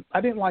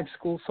I didn't like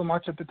school so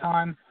much at the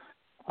time.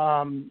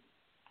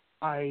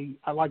 I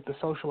liked the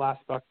social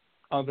aspect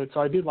of it, so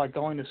I did like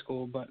going to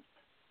school, but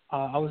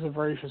I was a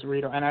voracious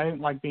reader, and I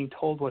didn't like being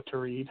told what to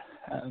read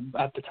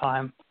at the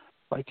time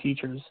by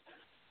teachers.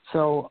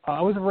 So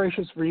I was a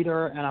voracious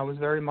reader, and I was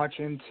very much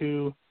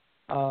into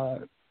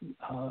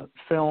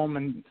film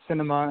and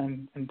cinema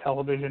and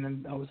television,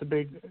 and I was a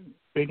big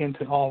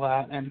into all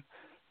that. And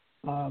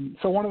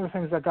so one of the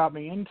things that got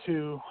me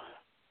into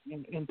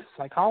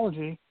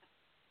psychology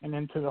and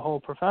into the whole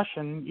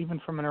profession, even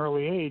from an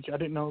early age, I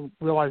didn't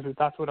realize that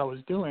that's what I was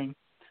doing.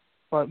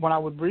 But when I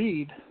would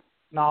read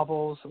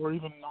novels or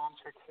even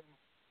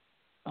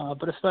nonfiction,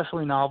 but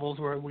especially novels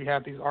where we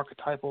have these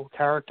archetypal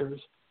characters,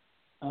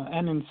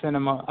 and in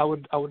cinema, I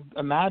would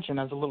imagine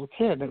as a little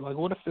kid that, like,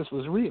 what if this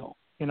was real?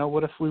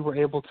 What if we were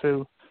able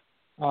to?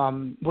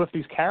 What if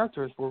these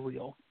characters were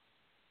real?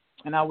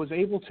 And I was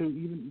able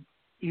to,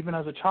 even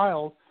as a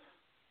child,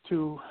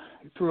 through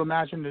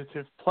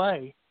imaginative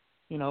play,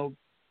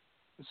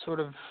 sort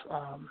of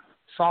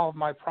solve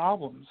my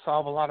problems,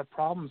 solve a lot of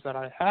problems that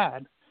I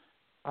had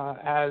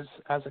as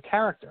a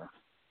character.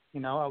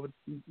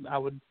 I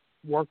would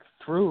work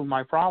through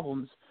my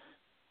problems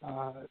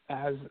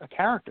as a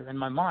character in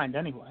my mind,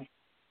 anyway.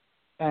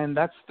 And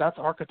that's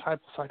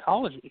archetypal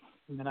psychology.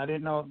 And I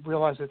didn't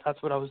realize that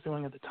that's what I was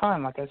doing at the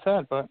time, like I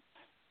said. But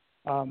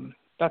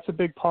that's a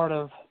big part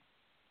of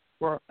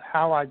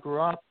how I grew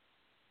up,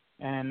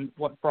 and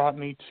what brought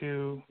me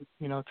to,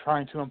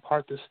 trying to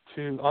impart this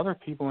to other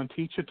people and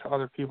teach it to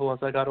other people as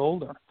I got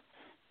older.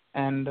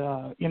 And,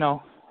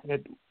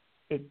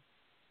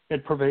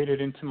 it pervaded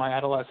into my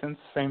adolescence,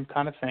 same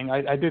kind of thing.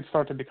 I did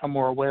start to become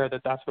more aware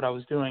that that's what I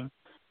was doing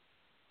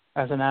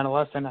as an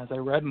adolescent, as I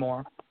read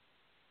more,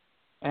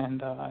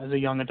 and as a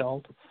young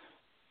adult.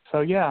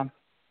 So,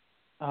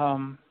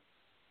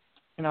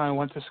 I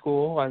went to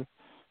school.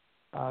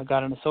 I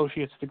got an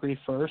associate's degree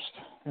first,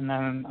 and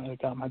then I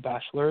got my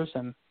bachelor's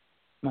and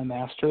my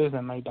master's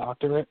and my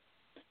doctorate.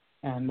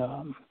 And,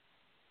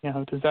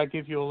 does that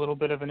give you a little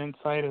bit of an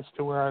insight as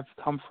to where I've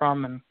come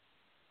from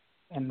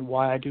and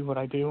why I do what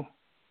I do?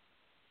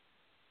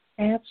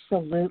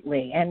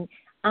 Absolutely. And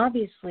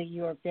obviously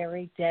you're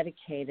very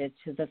dedicated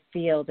to the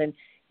field. And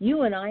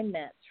you and I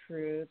met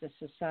through the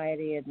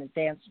Society and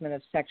Advancement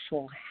of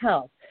Sexual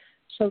Health.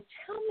 So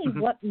tell me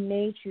what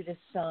made you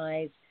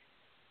decide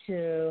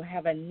to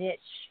have a niche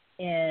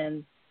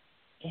in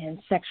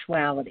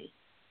sexuality?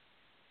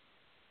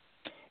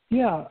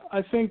 Yeah,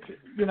 I think,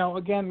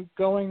 again,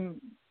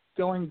 going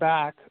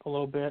back a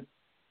little bit,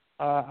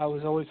 I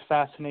was always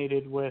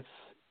fascinated with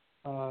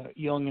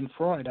Jung and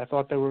Freud. I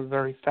thought they were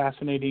very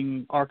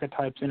fascinating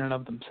archetypes in and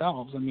of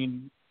themselves. I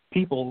mean,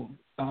 people,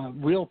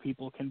 real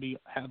people can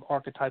have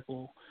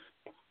archetypal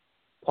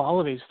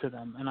qualities to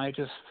them, and I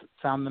just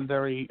found them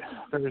very,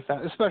 very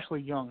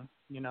especially Jung.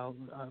 I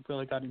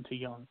really got into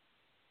Jung,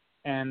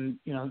 and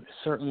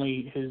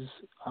certainly his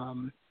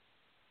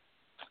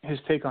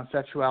take on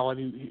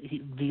sexuality,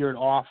 he veered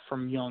off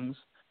from Jung's.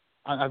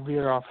 I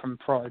veered off from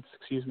Freud's,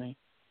 excuse me,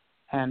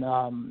 and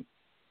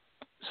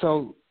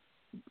so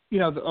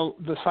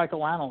the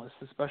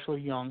psychoanalysts,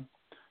 especially Jung,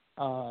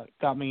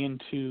 got me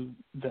into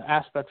the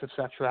aspects of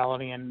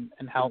sexuality and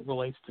how it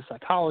relates to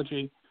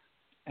psychology,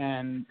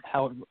 and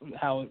how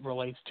it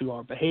relates to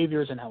our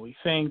behaviors and how we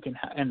think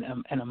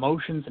and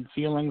emotions and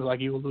feelings, like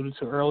you alluded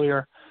to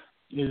earlier,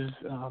 is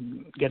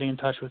getting in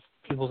touch with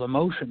people's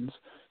emotions.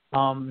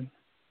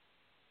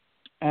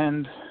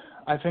 And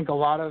I think a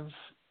lot of,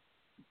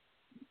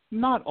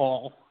 not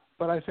all,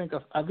 but I think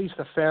at least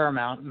a fair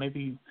amount,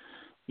 maybe,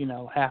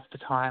 half the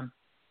time,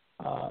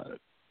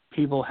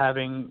 people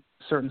having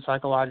certain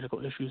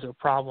psychological issues or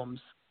problems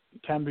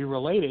can be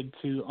related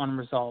to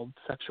unresolved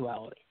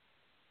sexuality.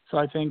 So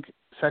I think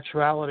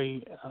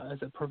sexuality as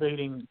a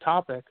pervading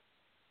topic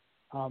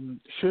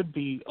should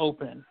be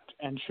open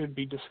and should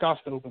be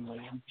discussed openly.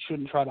 You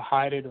shouldn't try to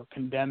hide it or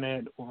condemn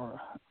it or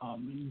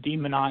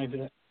demonize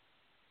it.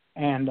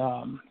 And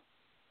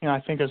I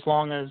think as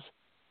long as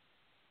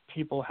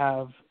people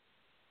have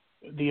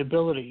the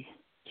ability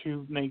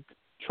to make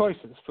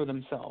choices for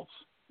themselves,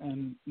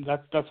 and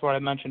that's what I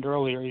mentioned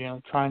earlier.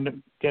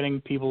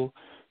 Getting people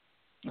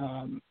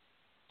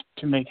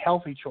to make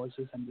healthy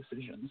choices and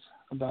decisions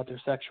about their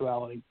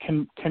sexuality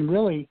can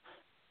really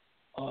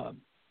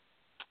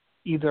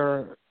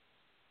either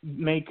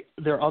make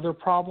their other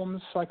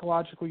problems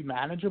psychologically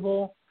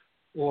manageable,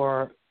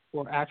 or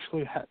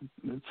actually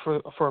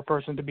for a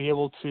person to be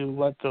able to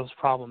let those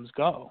problems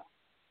go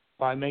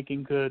by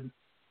making good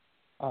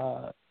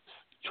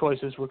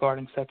choices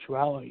regarding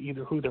sexuality,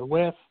 either who they're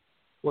with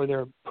or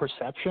their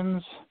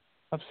perceptions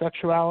of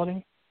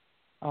sexuality.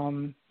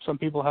 Some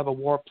people have a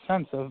warped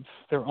sense of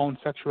their own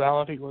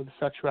sexuality or the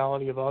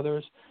sexuality of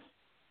others.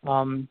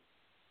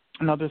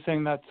 Another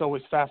thing that's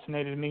always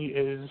fascinated me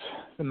is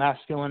the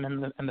masculine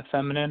and the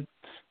feminine,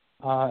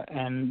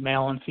 and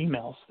male and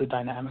females, the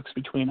dynamics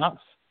between us,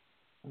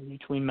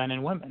 between men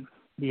and women.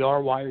 We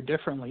are wired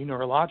differently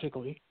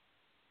neurologically,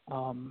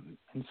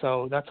 and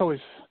so that's always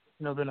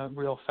been a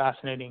real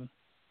fascinating.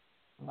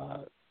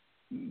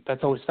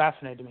 That's always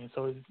fascinated me. It's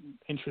always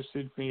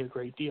interested me a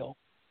great deal.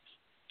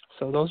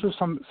 So those are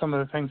some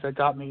of the things that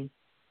got me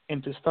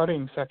into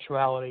studying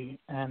sexuality,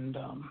 and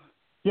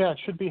it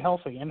should be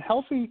healthy. And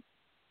healthy,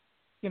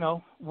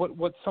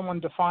 what someone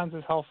defines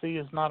as healthy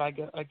is not, I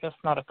guess,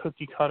 not a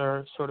cookie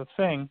cutter sort of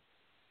thing.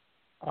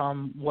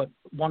 What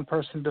one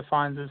person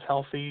defines as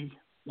healthy,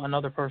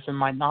 another person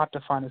might not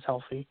define as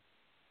healthy.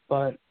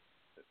 But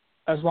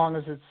as long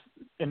as it's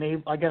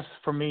I guess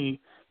for me,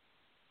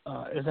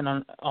 is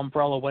an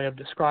umbrella way of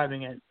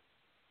describing it.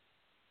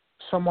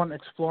 Someone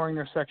exploring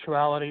their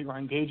sexuality or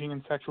engaging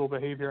in sexual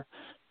behavior,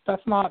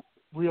 that's not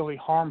really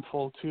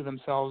harmful to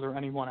themselves or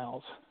anyone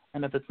else.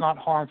 And if it's not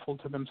harmful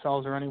to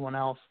themselves or anyone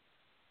else,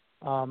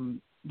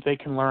 they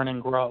can learn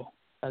and grow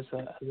as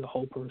a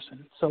whole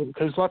person. So,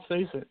 because let's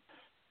face it,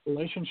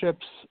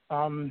 relationships,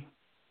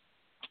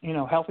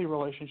 healthy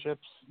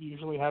relationships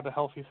usually have a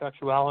healthy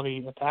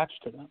sexuality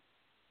attached to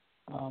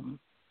them.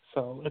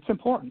 So it's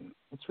important.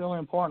 It's really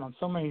important on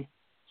so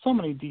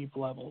many deep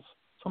levels,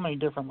 so many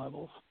different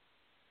levels.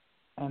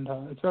 And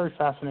it's very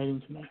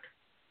fascinating to me.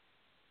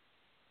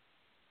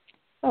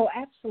 Oh,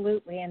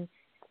 absolutely. And,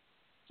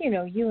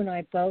 you and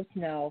I both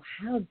know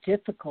how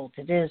difficult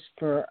it is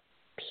for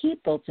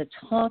people to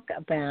talk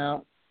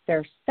about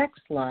their sex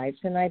lives.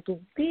 And I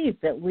believe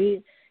that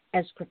we,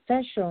 as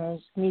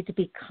professionals, need to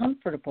be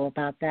comfortable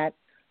about that.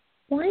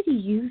 Why do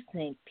you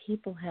think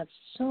people have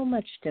so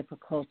much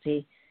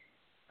difficulty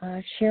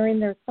sharing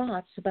their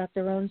thoughts about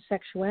their own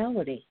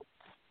sexuality?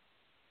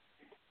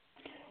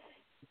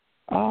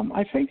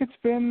 I think it's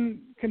been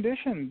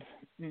conditioned,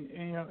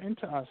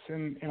 into us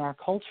in our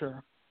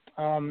culture,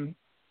 and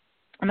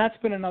that's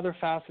been another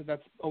facet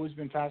that's always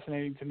been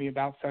fascinating to me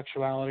about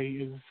sexuality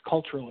is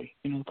culturally,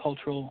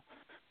 cultural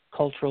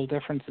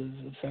differences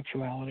of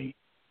sexuality,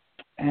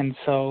 and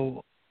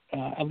so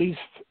at least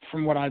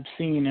from what I've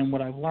seen and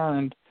what I've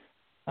learned,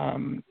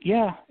 in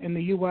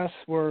the U.S.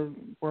 we're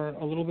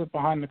a little bit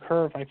behind the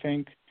curve, I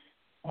think,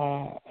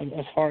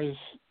 as far as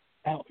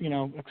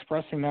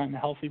expressing that in a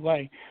healthy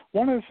way.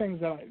 One of the things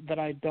that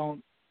I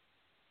don't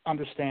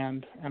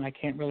understand and I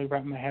can't really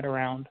wrap my head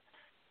around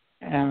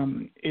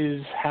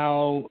is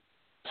how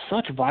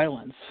such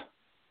violence,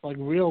 like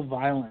real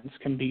violence,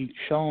 can be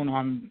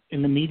shown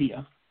in the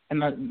media.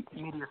 And that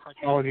media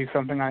psychology is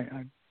something I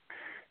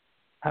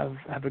have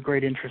a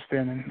great interest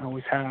in and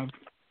always have.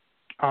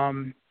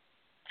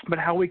 But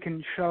how we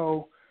can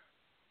show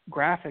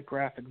graphic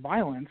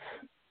violence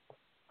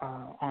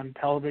on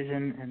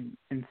television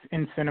and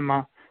in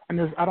cinema,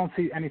 and I don't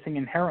see anything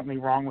inherently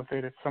wrong with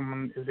it if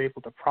someone is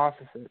able to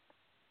process it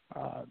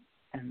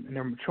and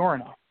they're mature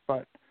enough.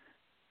 But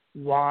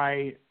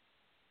why,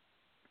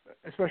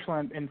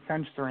 especially in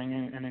censoring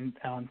and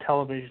on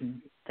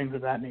television, things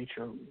of that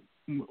nature,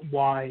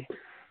 why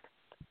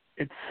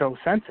it's so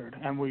censored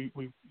and we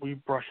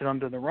brush it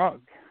under the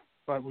rug,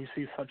 but we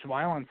see such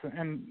violence,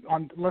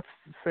 and let's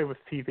say with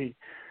TV,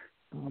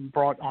 on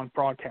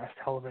broadcast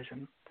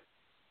television.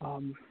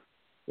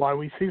 Why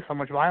we see so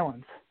much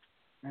violence,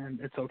 and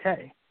it's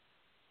okay.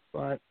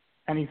 But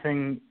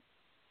anything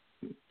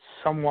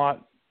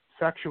somewhat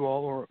sexual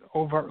or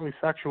overtly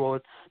sexual,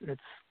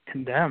 it's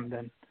condemned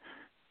and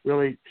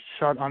really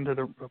shoved under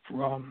the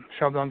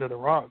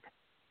rug.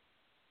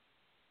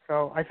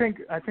 So I think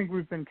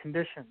we've been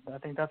conditioned. I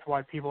think that's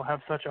why people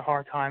have such a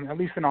hard time, at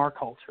least in our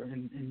culture,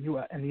 in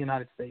the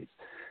United States,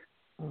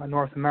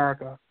 North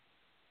America.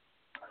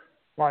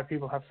 Why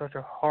people have such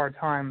a hard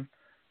time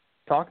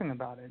talking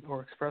about it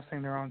or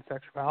expressing their own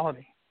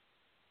sexuality,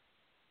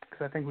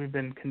 because I think we've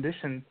been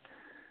conditioned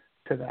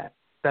to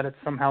that it's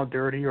somehow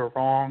dirty or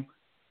wrong,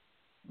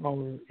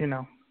 or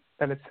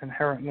that it's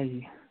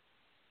inherently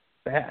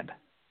bad,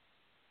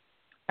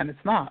 and it's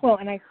not. Well,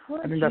 and I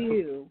heard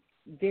you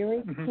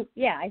very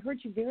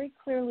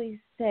clearly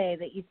say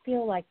that you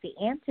feel like the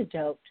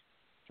antidote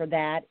for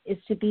that is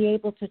to be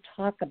able to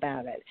talk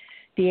about it,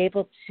 be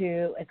able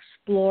to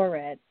explore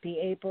it, be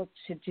able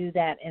to do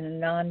that in a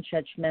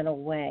non-judgmental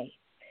way.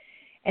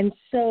 And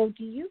so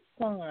do you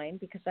find,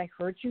 because I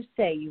heard you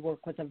say you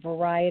work with a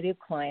variety of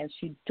clients,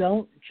 you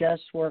don't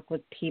just work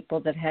with people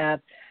that have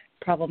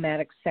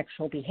problematic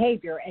sexual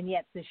behavior, and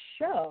yet the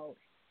show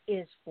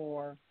is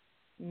for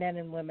men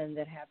and women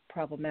that have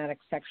problematic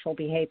sexual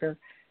behavior.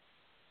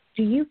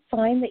 Do you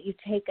find that you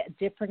take a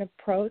different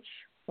approach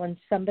when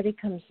somebody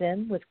comes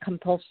in with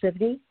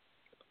compulsivity?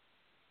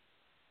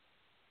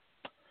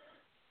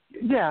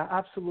 Yeah,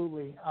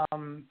 absolutely.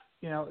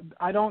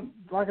 I don't,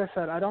 like I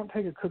said, I don't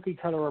take a cookie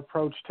cutter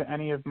approach to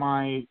any of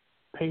my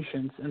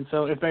patients. And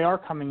so if they are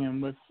coming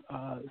in with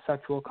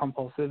sexual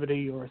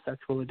compulsivity or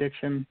sexual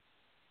addiction,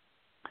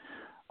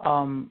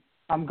 I'm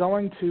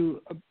going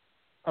to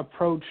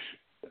approach,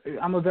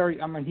 I'm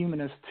a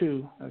humanist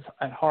too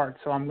at heart.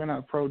 So I'm going to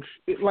approach,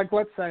 like,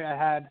 let's say I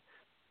had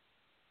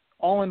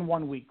all in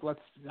 1 week,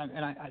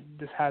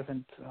 this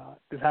hasn't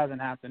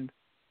happened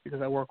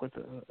because I work with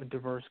a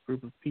diverse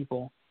group of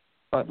people.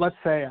 But let's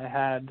say I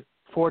had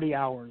 40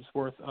 hours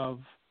worth of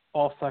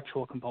all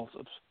sexual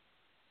compulsives,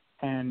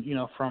 and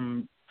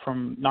from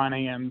 9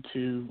 a.m.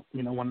 to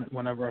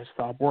whenever I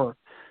stop work,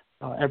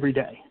 every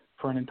day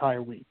for an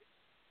entire week.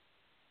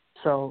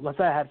 So let's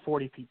say I had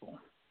 40 people,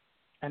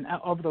 and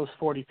of those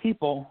 40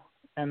 people,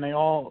 and they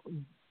all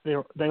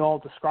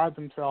describe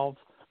themselves,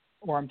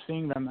 or I'm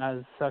seeing them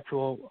as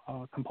sexual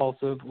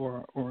compulsive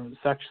or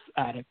sex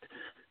addict.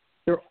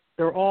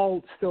 They're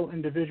all still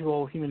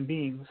individual human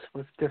beings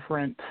with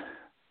different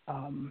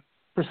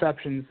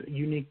perceptions,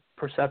 unique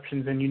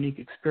perceptions and unique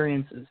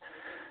experiences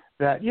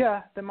that,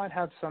 they might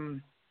have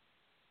some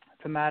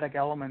thematic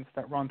elements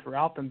that run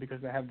throughout them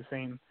because they have the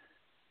same,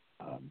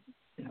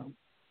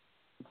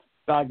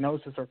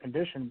 diagnosis or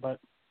condition, but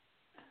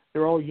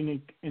they're all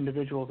unique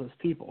individuals as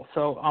people.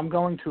 So I'm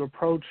going to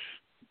approach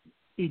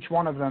each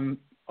one of them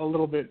a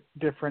little bit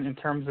different in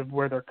terms of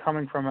where they're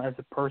coming from as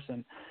a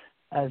person,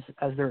 as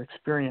their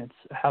experience,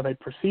 how they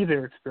perceive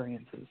their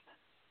experiences.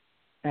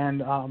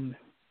 And,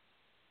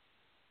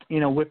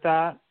 with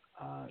that,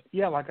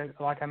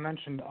 like I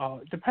mentioned,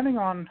 depending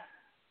on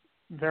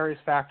various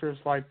factors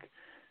like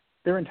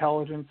their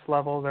intelligence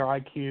level, their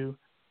IQ,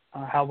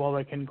 how well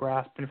they can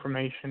grasp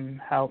information,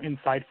 how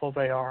insightful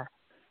they are,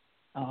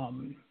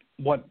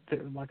 what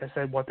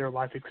their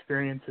life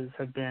experiences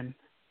have been.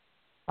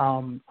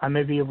 I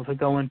may be able to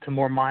go into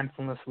more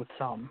mindfulness with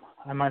some.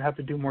 I might have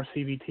to do more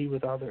CBT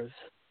with others.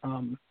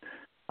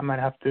 I might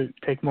have to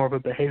take more of a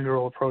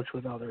behavioral approach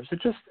with others.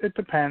 It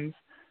depends.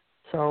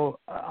 So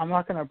I'm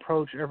not going to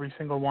approach every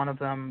single one of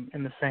them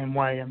in the same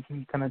way. I'm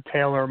going to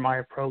tailor my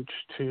approach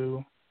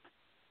to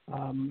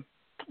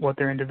what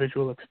their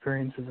individual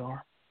experiences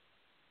are,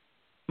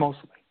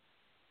 mostly.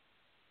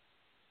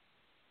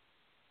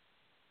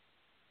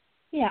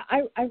 Yeah,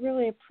 I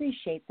really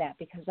appreciate that,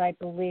 because I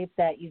believe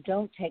that you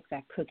don't take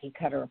that cookie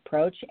cutter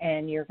approach,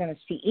 and you're going to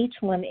see each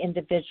one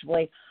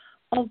individually,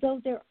 although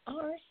there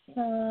are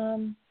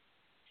some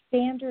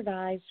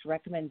standardized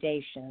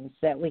recommendations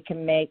that we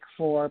can make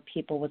for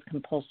people with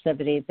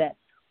compulsivity that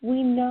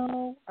we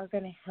know are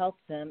going to help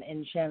them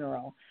in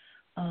general.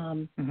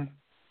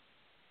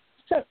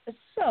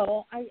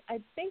 So I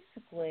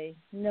basically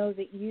know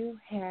that you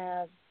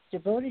have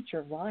devoted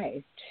your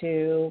life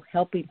to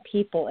helping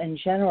people in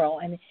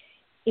general. And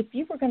if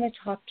you were going to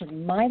talk to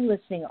my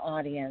listening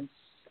audience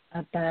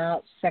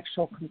about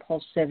sexual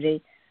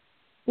compulsivity,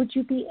 would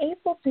you be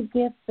able to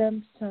give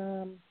them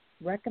some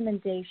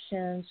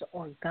recommendations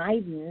or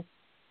guidance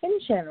in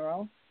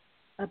general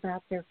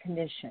about their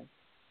condition?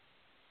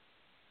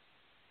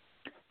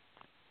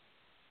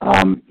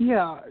 I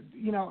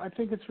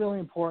think it's really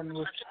important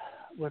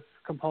with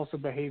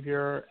compulsive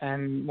behavior,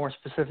 and more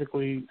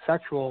specifically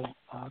sexual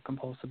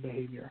compulsive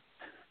behavior,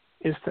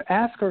 is to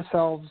ask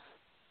yourselves,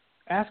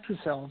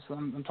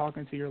 I'm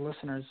talking to your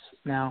listeners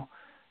now,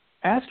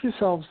 ask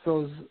yourselves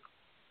those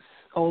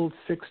old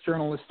 6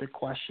 journalistic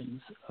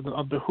questions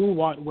of the who,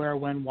 what, where,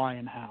 when, why,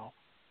 and how.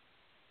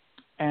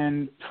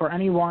 And for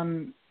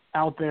anyone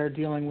out there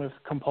dealing with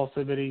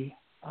compulsivity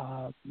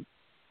of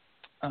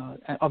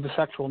the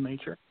sexual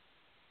nature,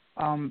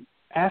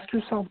 ask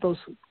yourself those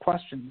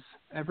questions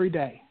every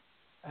day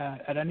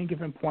at any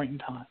given point in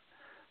time,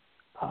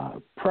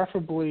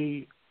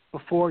 preferably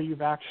before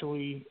you've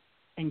actually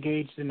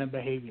engaged in a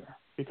behavior.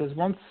 Because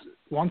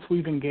once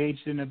we've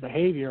engaged in a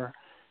behavior,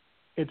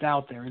 it's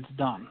out there, it's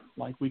done.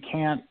 Like we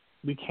can't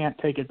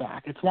take it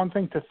back. It's one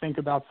thing to think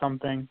about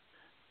something,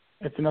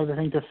 it's another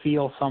thing to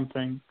feel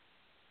something.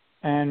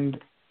 And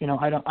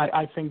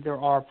I think there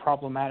are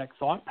problematic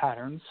thought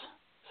patterns.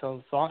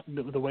 So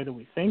the way that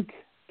we think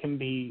can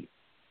be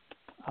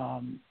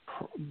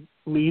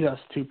lead us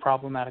to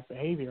problematic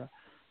behavior.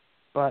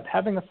 But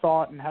having a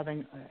thought and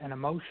having an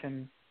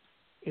emotion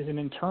is an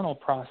internal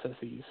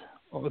processes.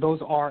 Or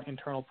those are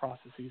internal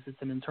processes.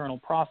 It's an internal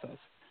process.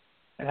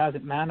 It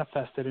hasn't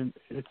manifested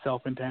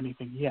itself into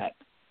anything yet.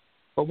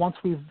 But once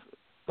we've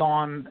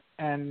gone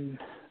and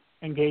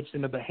engaged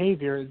in the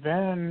behavior,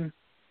 then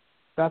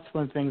that's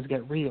when things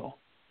get real.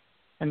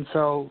 And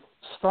so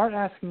start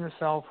asking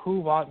yourself who,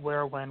 what,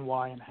 where, when,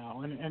 why, and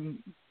how. And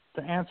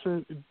to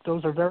answer,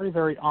 those are very,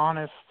 very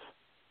honest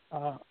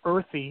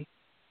earthy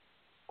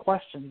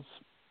questions,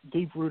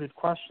 deep-rooted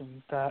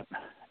questions that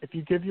if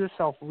you give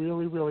yourself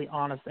really, really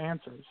honest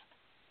answers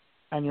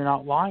and you're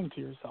not lying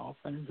to yourself,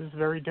 and it's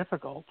very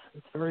difficult.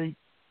 It's very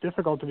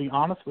difficult to be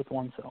honest with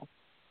oneself.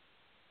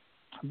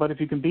 But if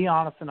you can be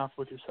honest enough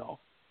with yourself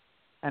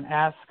and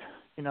ask,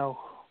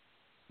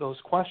 those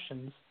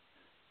questions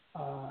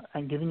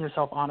and giving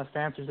yourself honest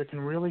answers, it can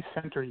really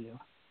center you,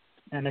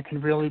 and it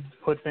can really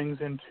put things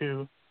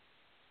into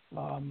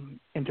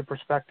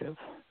perspective.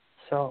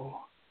 So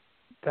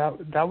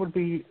that would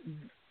be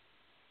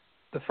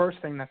the first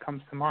thing that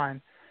comes to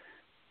mind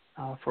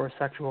for a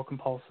sexual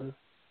compulsive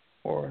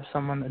or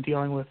someone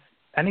dealing with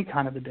any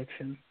kind of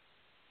addiction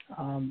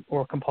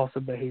or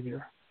compulsive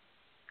behavior.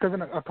 Because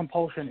a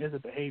compulsion is a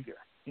behavior,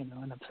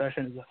 an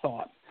obsession is a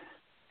thought.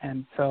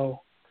 And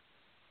so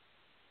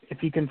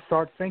if you can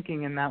start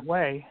thinking in that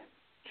way,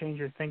 change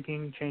your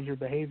thinking, change your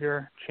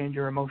behavior, change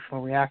your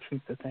emotional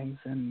reactions to things.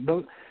 And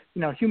those,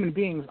 human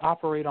beings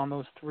operate on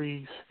those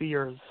three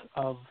spheres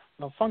of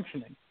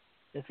functioning.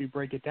 If you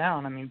break it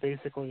down,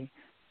 basically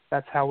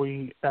that's how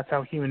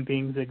human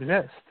beings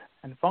exist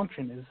and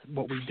function, is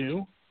what we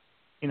do,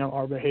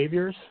 our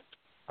behaviors,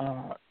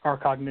 our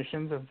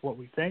cognitions of what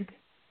we think,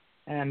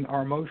 and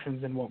our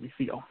emotions and what we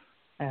feel.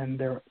 And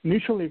they're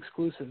mutually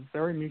exclusive,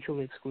 very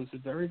mutually exclusive,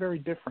 very, very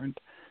different,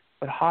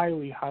 but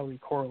highly, highly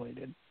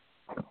correlated.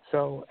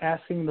 So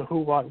asking the who,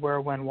 what,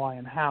 where, when, why,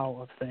 and how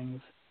of things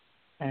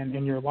and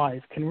in your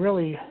life can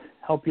really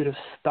help you to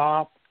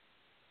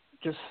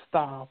just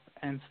stop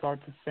and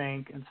start to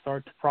think and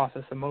start to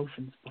process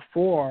emotions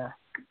before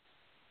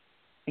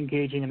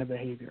engaging in a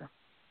behavior,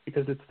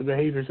 because it's the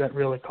behaviors that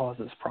really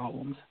causes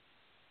problems.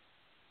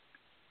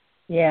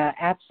 Yeah,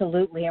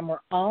 absolutely. And we're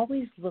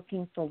always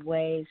looking for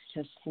ways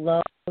to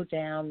slow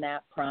down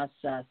that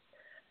process.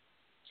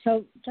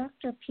 So,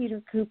 Dr.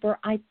 Peter Cooper,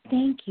 I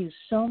thank you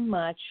so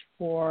much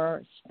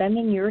for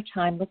spending your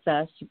time with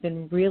us. You've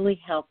been really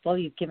helpful.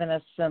 You've given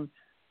us some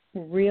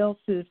real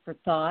food for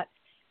thought.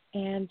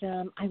 And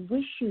I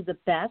wish you the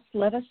best.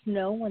 Let us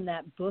know when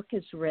that book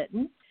is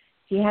written.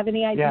 Do you have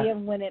any idea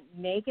when it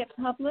may get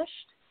published?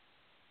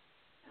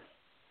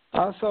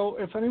 So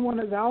if anyone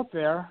is out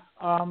there,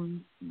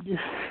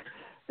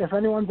 if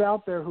anyone's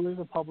out there who is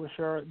a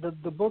publisher,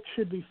 the book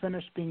should be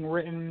finished being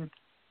written.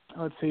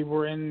 Let's see,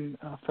 we're in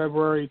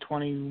February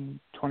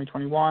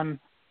 2021.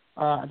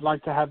 I'd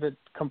like to have it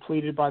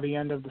completed by the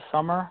end of the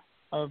summer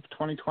of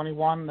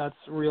 2021. That's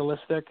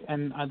realistic.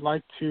 And I'd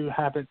like to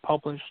have it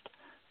published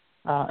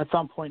at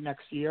some point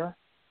next year.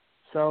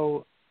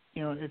 So,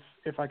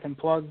 if I can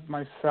plug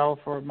myself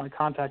or my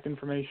contact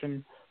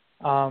information,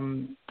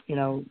 send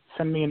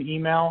me an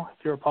email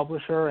if you're a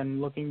publisher and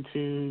looking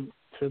to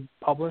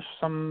publish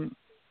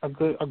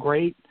a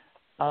great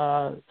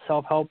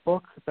self-help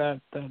book that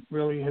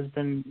really has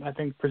been, I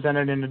think,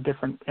 presented in a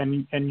different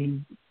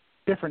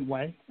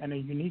way and a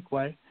unique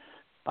way.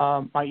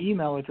 My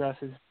email address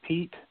is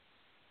Pete,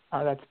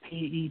 that's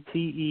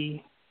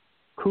P-E-T-E,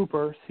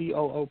 Cooper,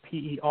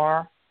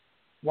 C-O-O-P-E-R,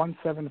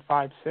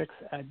 1756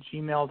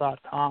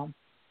 @gmail.com.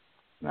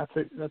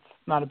 That's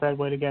not a bad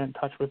way to get in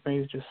touch with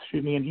me. Just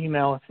shoot me an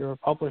email if you're a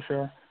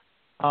publisher.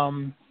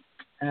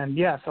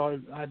 So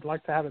I'd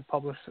like to have it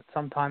published at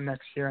some time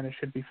next year, and it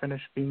should be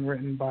finished being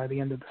written by the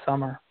end of the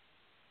summer.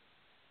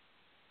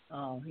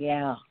 Oh,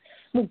 yeah.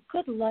 Well,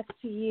 good luck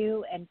to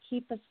you, and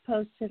keep us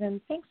posted.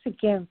 And thanks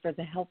again for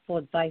the helpful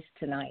advice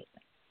tonight.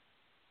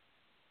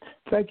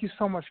 Thank you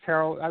so much,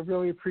 Carol. I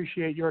really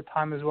appreciate your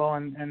time as well,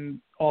 and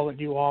all that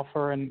you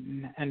offer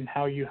and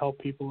how you help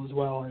people as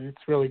well.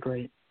 It's really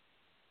great.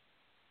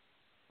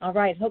 All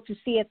right. Hope to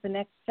see you at the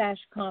next SASH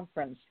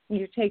conference.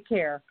 You take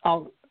care.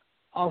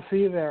 I'll see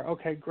you there.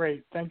 Okay,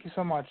 great. Thank you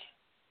so much.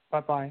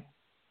 Bye-bye.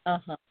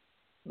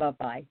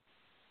 Bye-bye.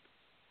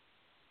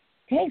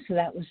 Okay, so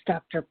that was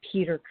Dr.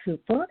 Peter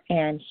Cooper,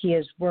 and he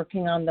is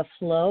working on the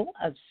flow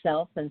of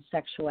self and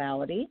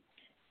sexuality.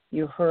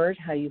 You heard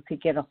how you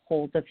could get a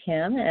hold of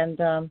him,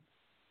 and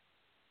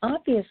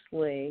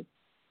obviously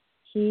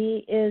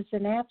he is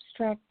an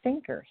abstract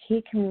thinker.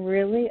 He can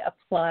really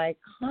apply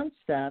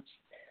concepts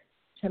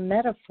to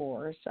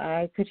metaphors.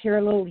 I could hear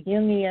a little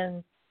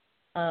Jungian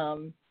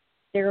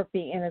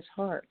therapy in his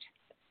heart.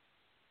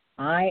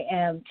 I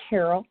am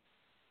Carol,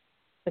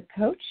 the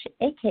coach,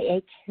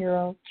 a.k.a.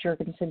 Carol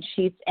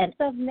Jurgensen-Sheets, and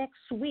as of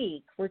next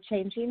week, we're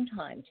changing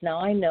times. Now,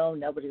 I know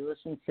nobody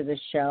listens to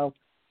this show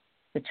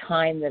the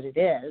time that it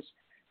is,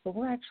 but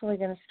we're actually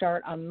going to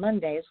start on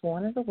Mondays.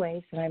 One of the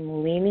ways that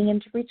I'm leaning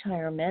into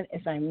retirement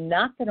is I'm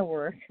not going to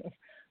work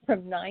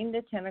from 9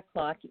 to 10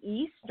 o'clock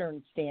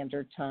Eastern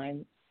Standard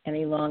Time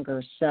any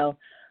longer. So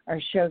our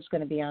show's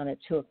going to be on at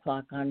 2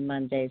 o'clock on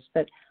Mondays.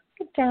 But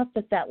I doubt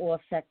that will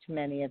affect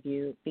many of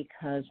you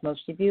because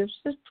most of you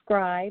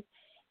subscribe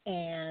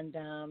and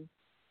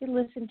you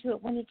listen to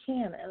it when you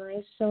can, and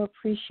I so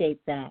appreciate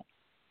that.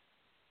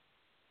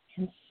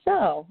 And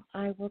so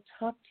I will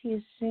talk to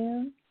you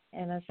soon,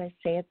 and as I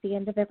say at the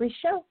end of every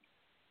show,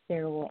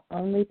 there will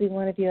only be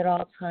one of you at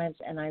all times,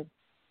 and I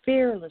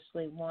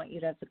fearlessly want you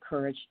to have the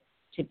courage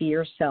to be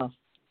yourself.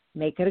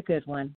 Make it a good one.